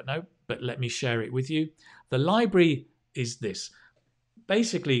interested. I don't know. But let me share it with you. The library is this.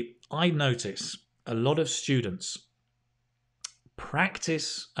 Basically, I notice a lot of students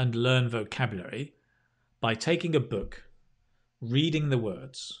practice and learn vocabulary by taking a book, reading the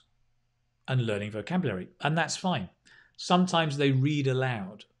words, and learning vocabulary. And that's fine. Sometimes they read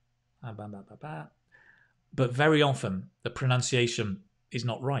aloud. But very often the pronunciation is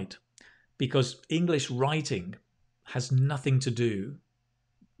not right because English writing has nothing to do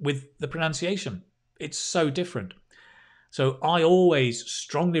with the pronunciation. It's so different. So I always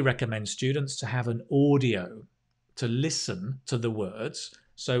strongly recommend students to have an audio to listen to the words.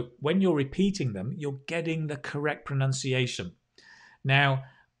 So when you're repeating them, you're getting the correct pronunciation. Now,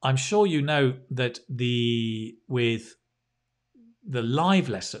 I'm sure you know that with the live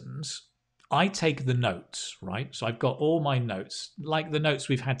lessons, I take the notes, right? So I've got all my notes, like the notes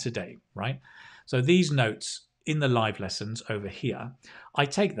we've had today, right? So these notes in the live lessons over here, I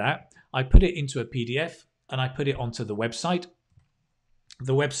take that, I put it into a PDF, and I put it onto the website.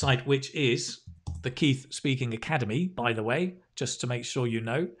 The website, which is the Keith Speaking Academy, by the way, just to make sure you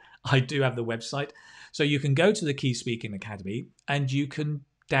know, I do have the website. So you can go to the Keith Speaking Academy and you can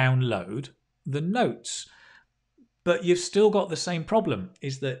download the notes. But you've still got the same problem,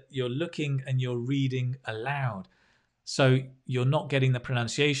 is that you're looking and you're reading aloud. So you're not getting the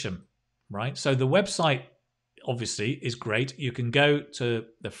pronunciation, right? So the website, obviously, is great. You can go to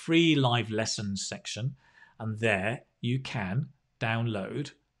the free live lessons section, and there you can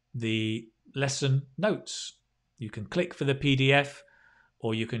download the lesson notes. You can click for the PDF,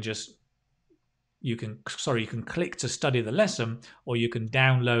 or you can click to study the lesson, or you can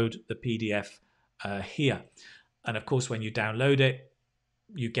download the PDF here. And of course, when you download it,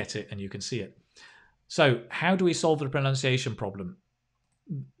 you get it and you can see it. So how do we solve the pronunciation problem?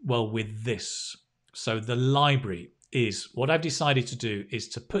 Well, with this. So the library is what I've decided to do is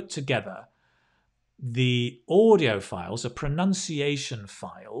to put together the audio files, a pronunciation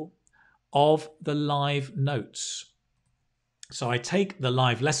file of the live notes. So I take the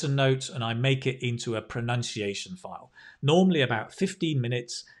live lesson notes and I make it into a pronunciation file. Normally about 15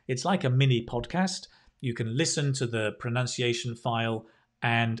 minutes. It's like a mini podcast. You can listen to the pronunciation file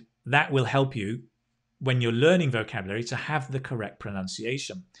and that will help you when you're learning vocabulary to have the correct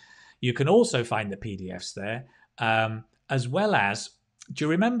pronunciation. You can also find the PDFs there, as well as, do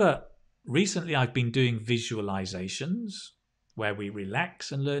you remember recently I've been doing visualizations where we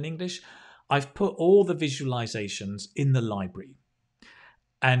relax and learn English? I've put all the visualizations in the library.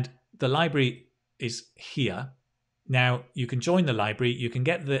 And the library is here. Now, you can join the library. You can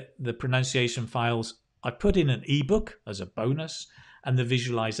get the pronunciation files. I put in an ebook as a bonus and the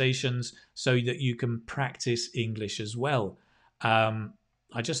visualizations so that you can practice English as well.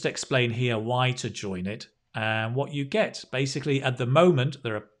 I just explain here why to join it and what you get. Basically, at the moment,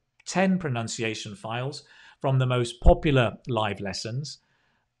 there are 10 pronunciation files from the most popular live lessons.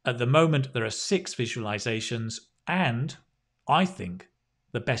 At the moment, there are 6 visualizations and I think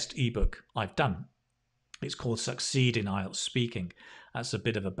the best ebook I've done. It's called Succeed in IELTS Speaking. That's a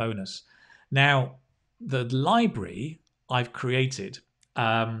bit of a bonus. Now, the library I've created,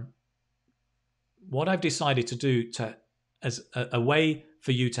 what I've decided to do as a way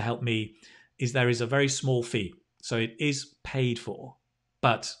for you to help me is there is a very small fee. So it is paid for,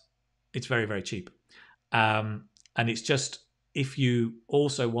 but it's very, very cheap. And it's just, if you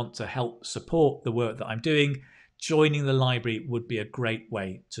also want to help support the work that I'm doing, joining the library would be a great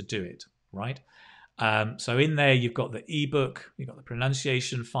way to do it, right? So in there, you've got the ebook, you've got the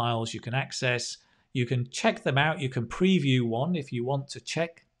pronunciation files you can access. You can check them out. You can preview one if you want to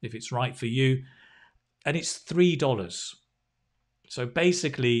check if it's right for you. And it's $3. So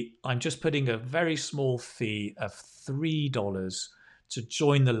basically, I'm just putting a very small fee of $3 to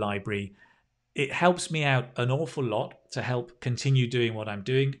join the library. It helps me out an awful lot to help continue doing what I'm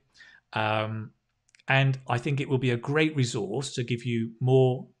doing. And I think it will be a great resource to give you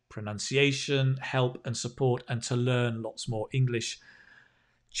more pronunciation, help and support, and to learn lots more English,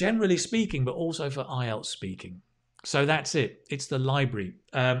 generally speaking, but also for IELTS speaking. So that's it. It's the library.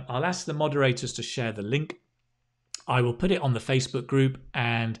 I'll ask the moderators to share the link. I will put it on the Facebook group,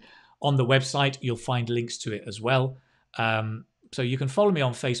 and on the website, you'll find links to it as well. So you can follow me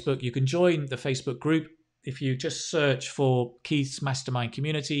on Facebook. You can join the Facebook group if you just search for Keith's Mastermind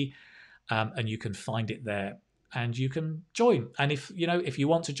Community, and you can find it there and you can join. And if you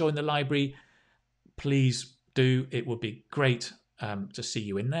want to join the library, please do. It would be great to see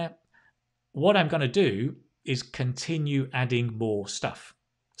you in there. What I'm going to do is continue adding more stuff.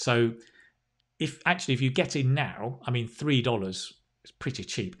 So if you get in now, I mean, $3 is pretty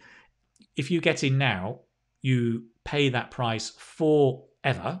cheap. If you get in now, you pay that price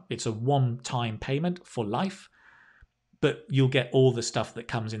forever. It's a one-time payment for life, but you'll get all the stuff that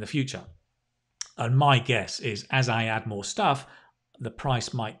comes in the future. And my guess is as I add more stuff, the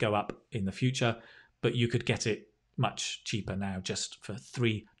price might go up in the future, but you could get it much cheaper now just for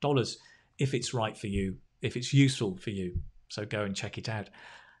 $3 if it's right for you, if it's useful for you. So go and check it out.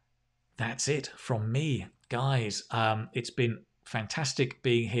 That's it from me, guys. It's been fantastic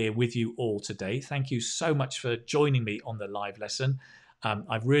being here with you all today. Thank you so much for joining me on the live lesson.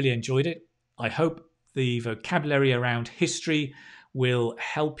 I've really enjoyed it. I hope the vocabulary around history will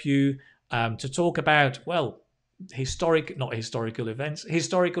help you to talk about, well, historical events,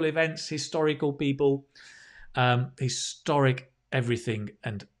 historical people, historic everything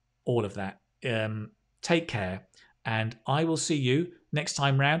and all of that. Take care, and I will see you next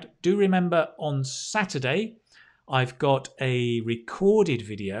time round. Do remember, on Saturday, I've got a recorded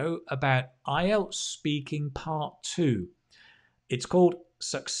video about IELTS Speaking Part 2. It's called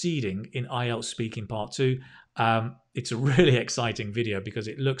Succeeding in IELTS Speaking Part 2. It's a really exciting video because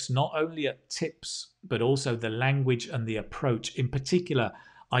it looks not only at tips, but also the language and the approach. In particular,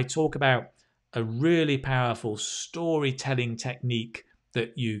 I talk about a really powerful storytelling technique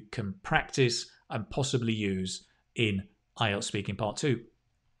that you can practice and possibly use in IELTS Speaking Part 2.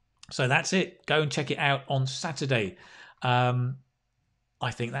 So that's it. Go and check it out on Saturday.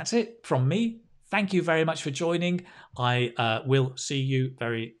 I think that's it from me. Thank you very much for joining. I will see you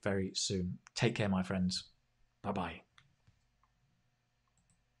very, very soon. Take care, my friends. Bye-bye.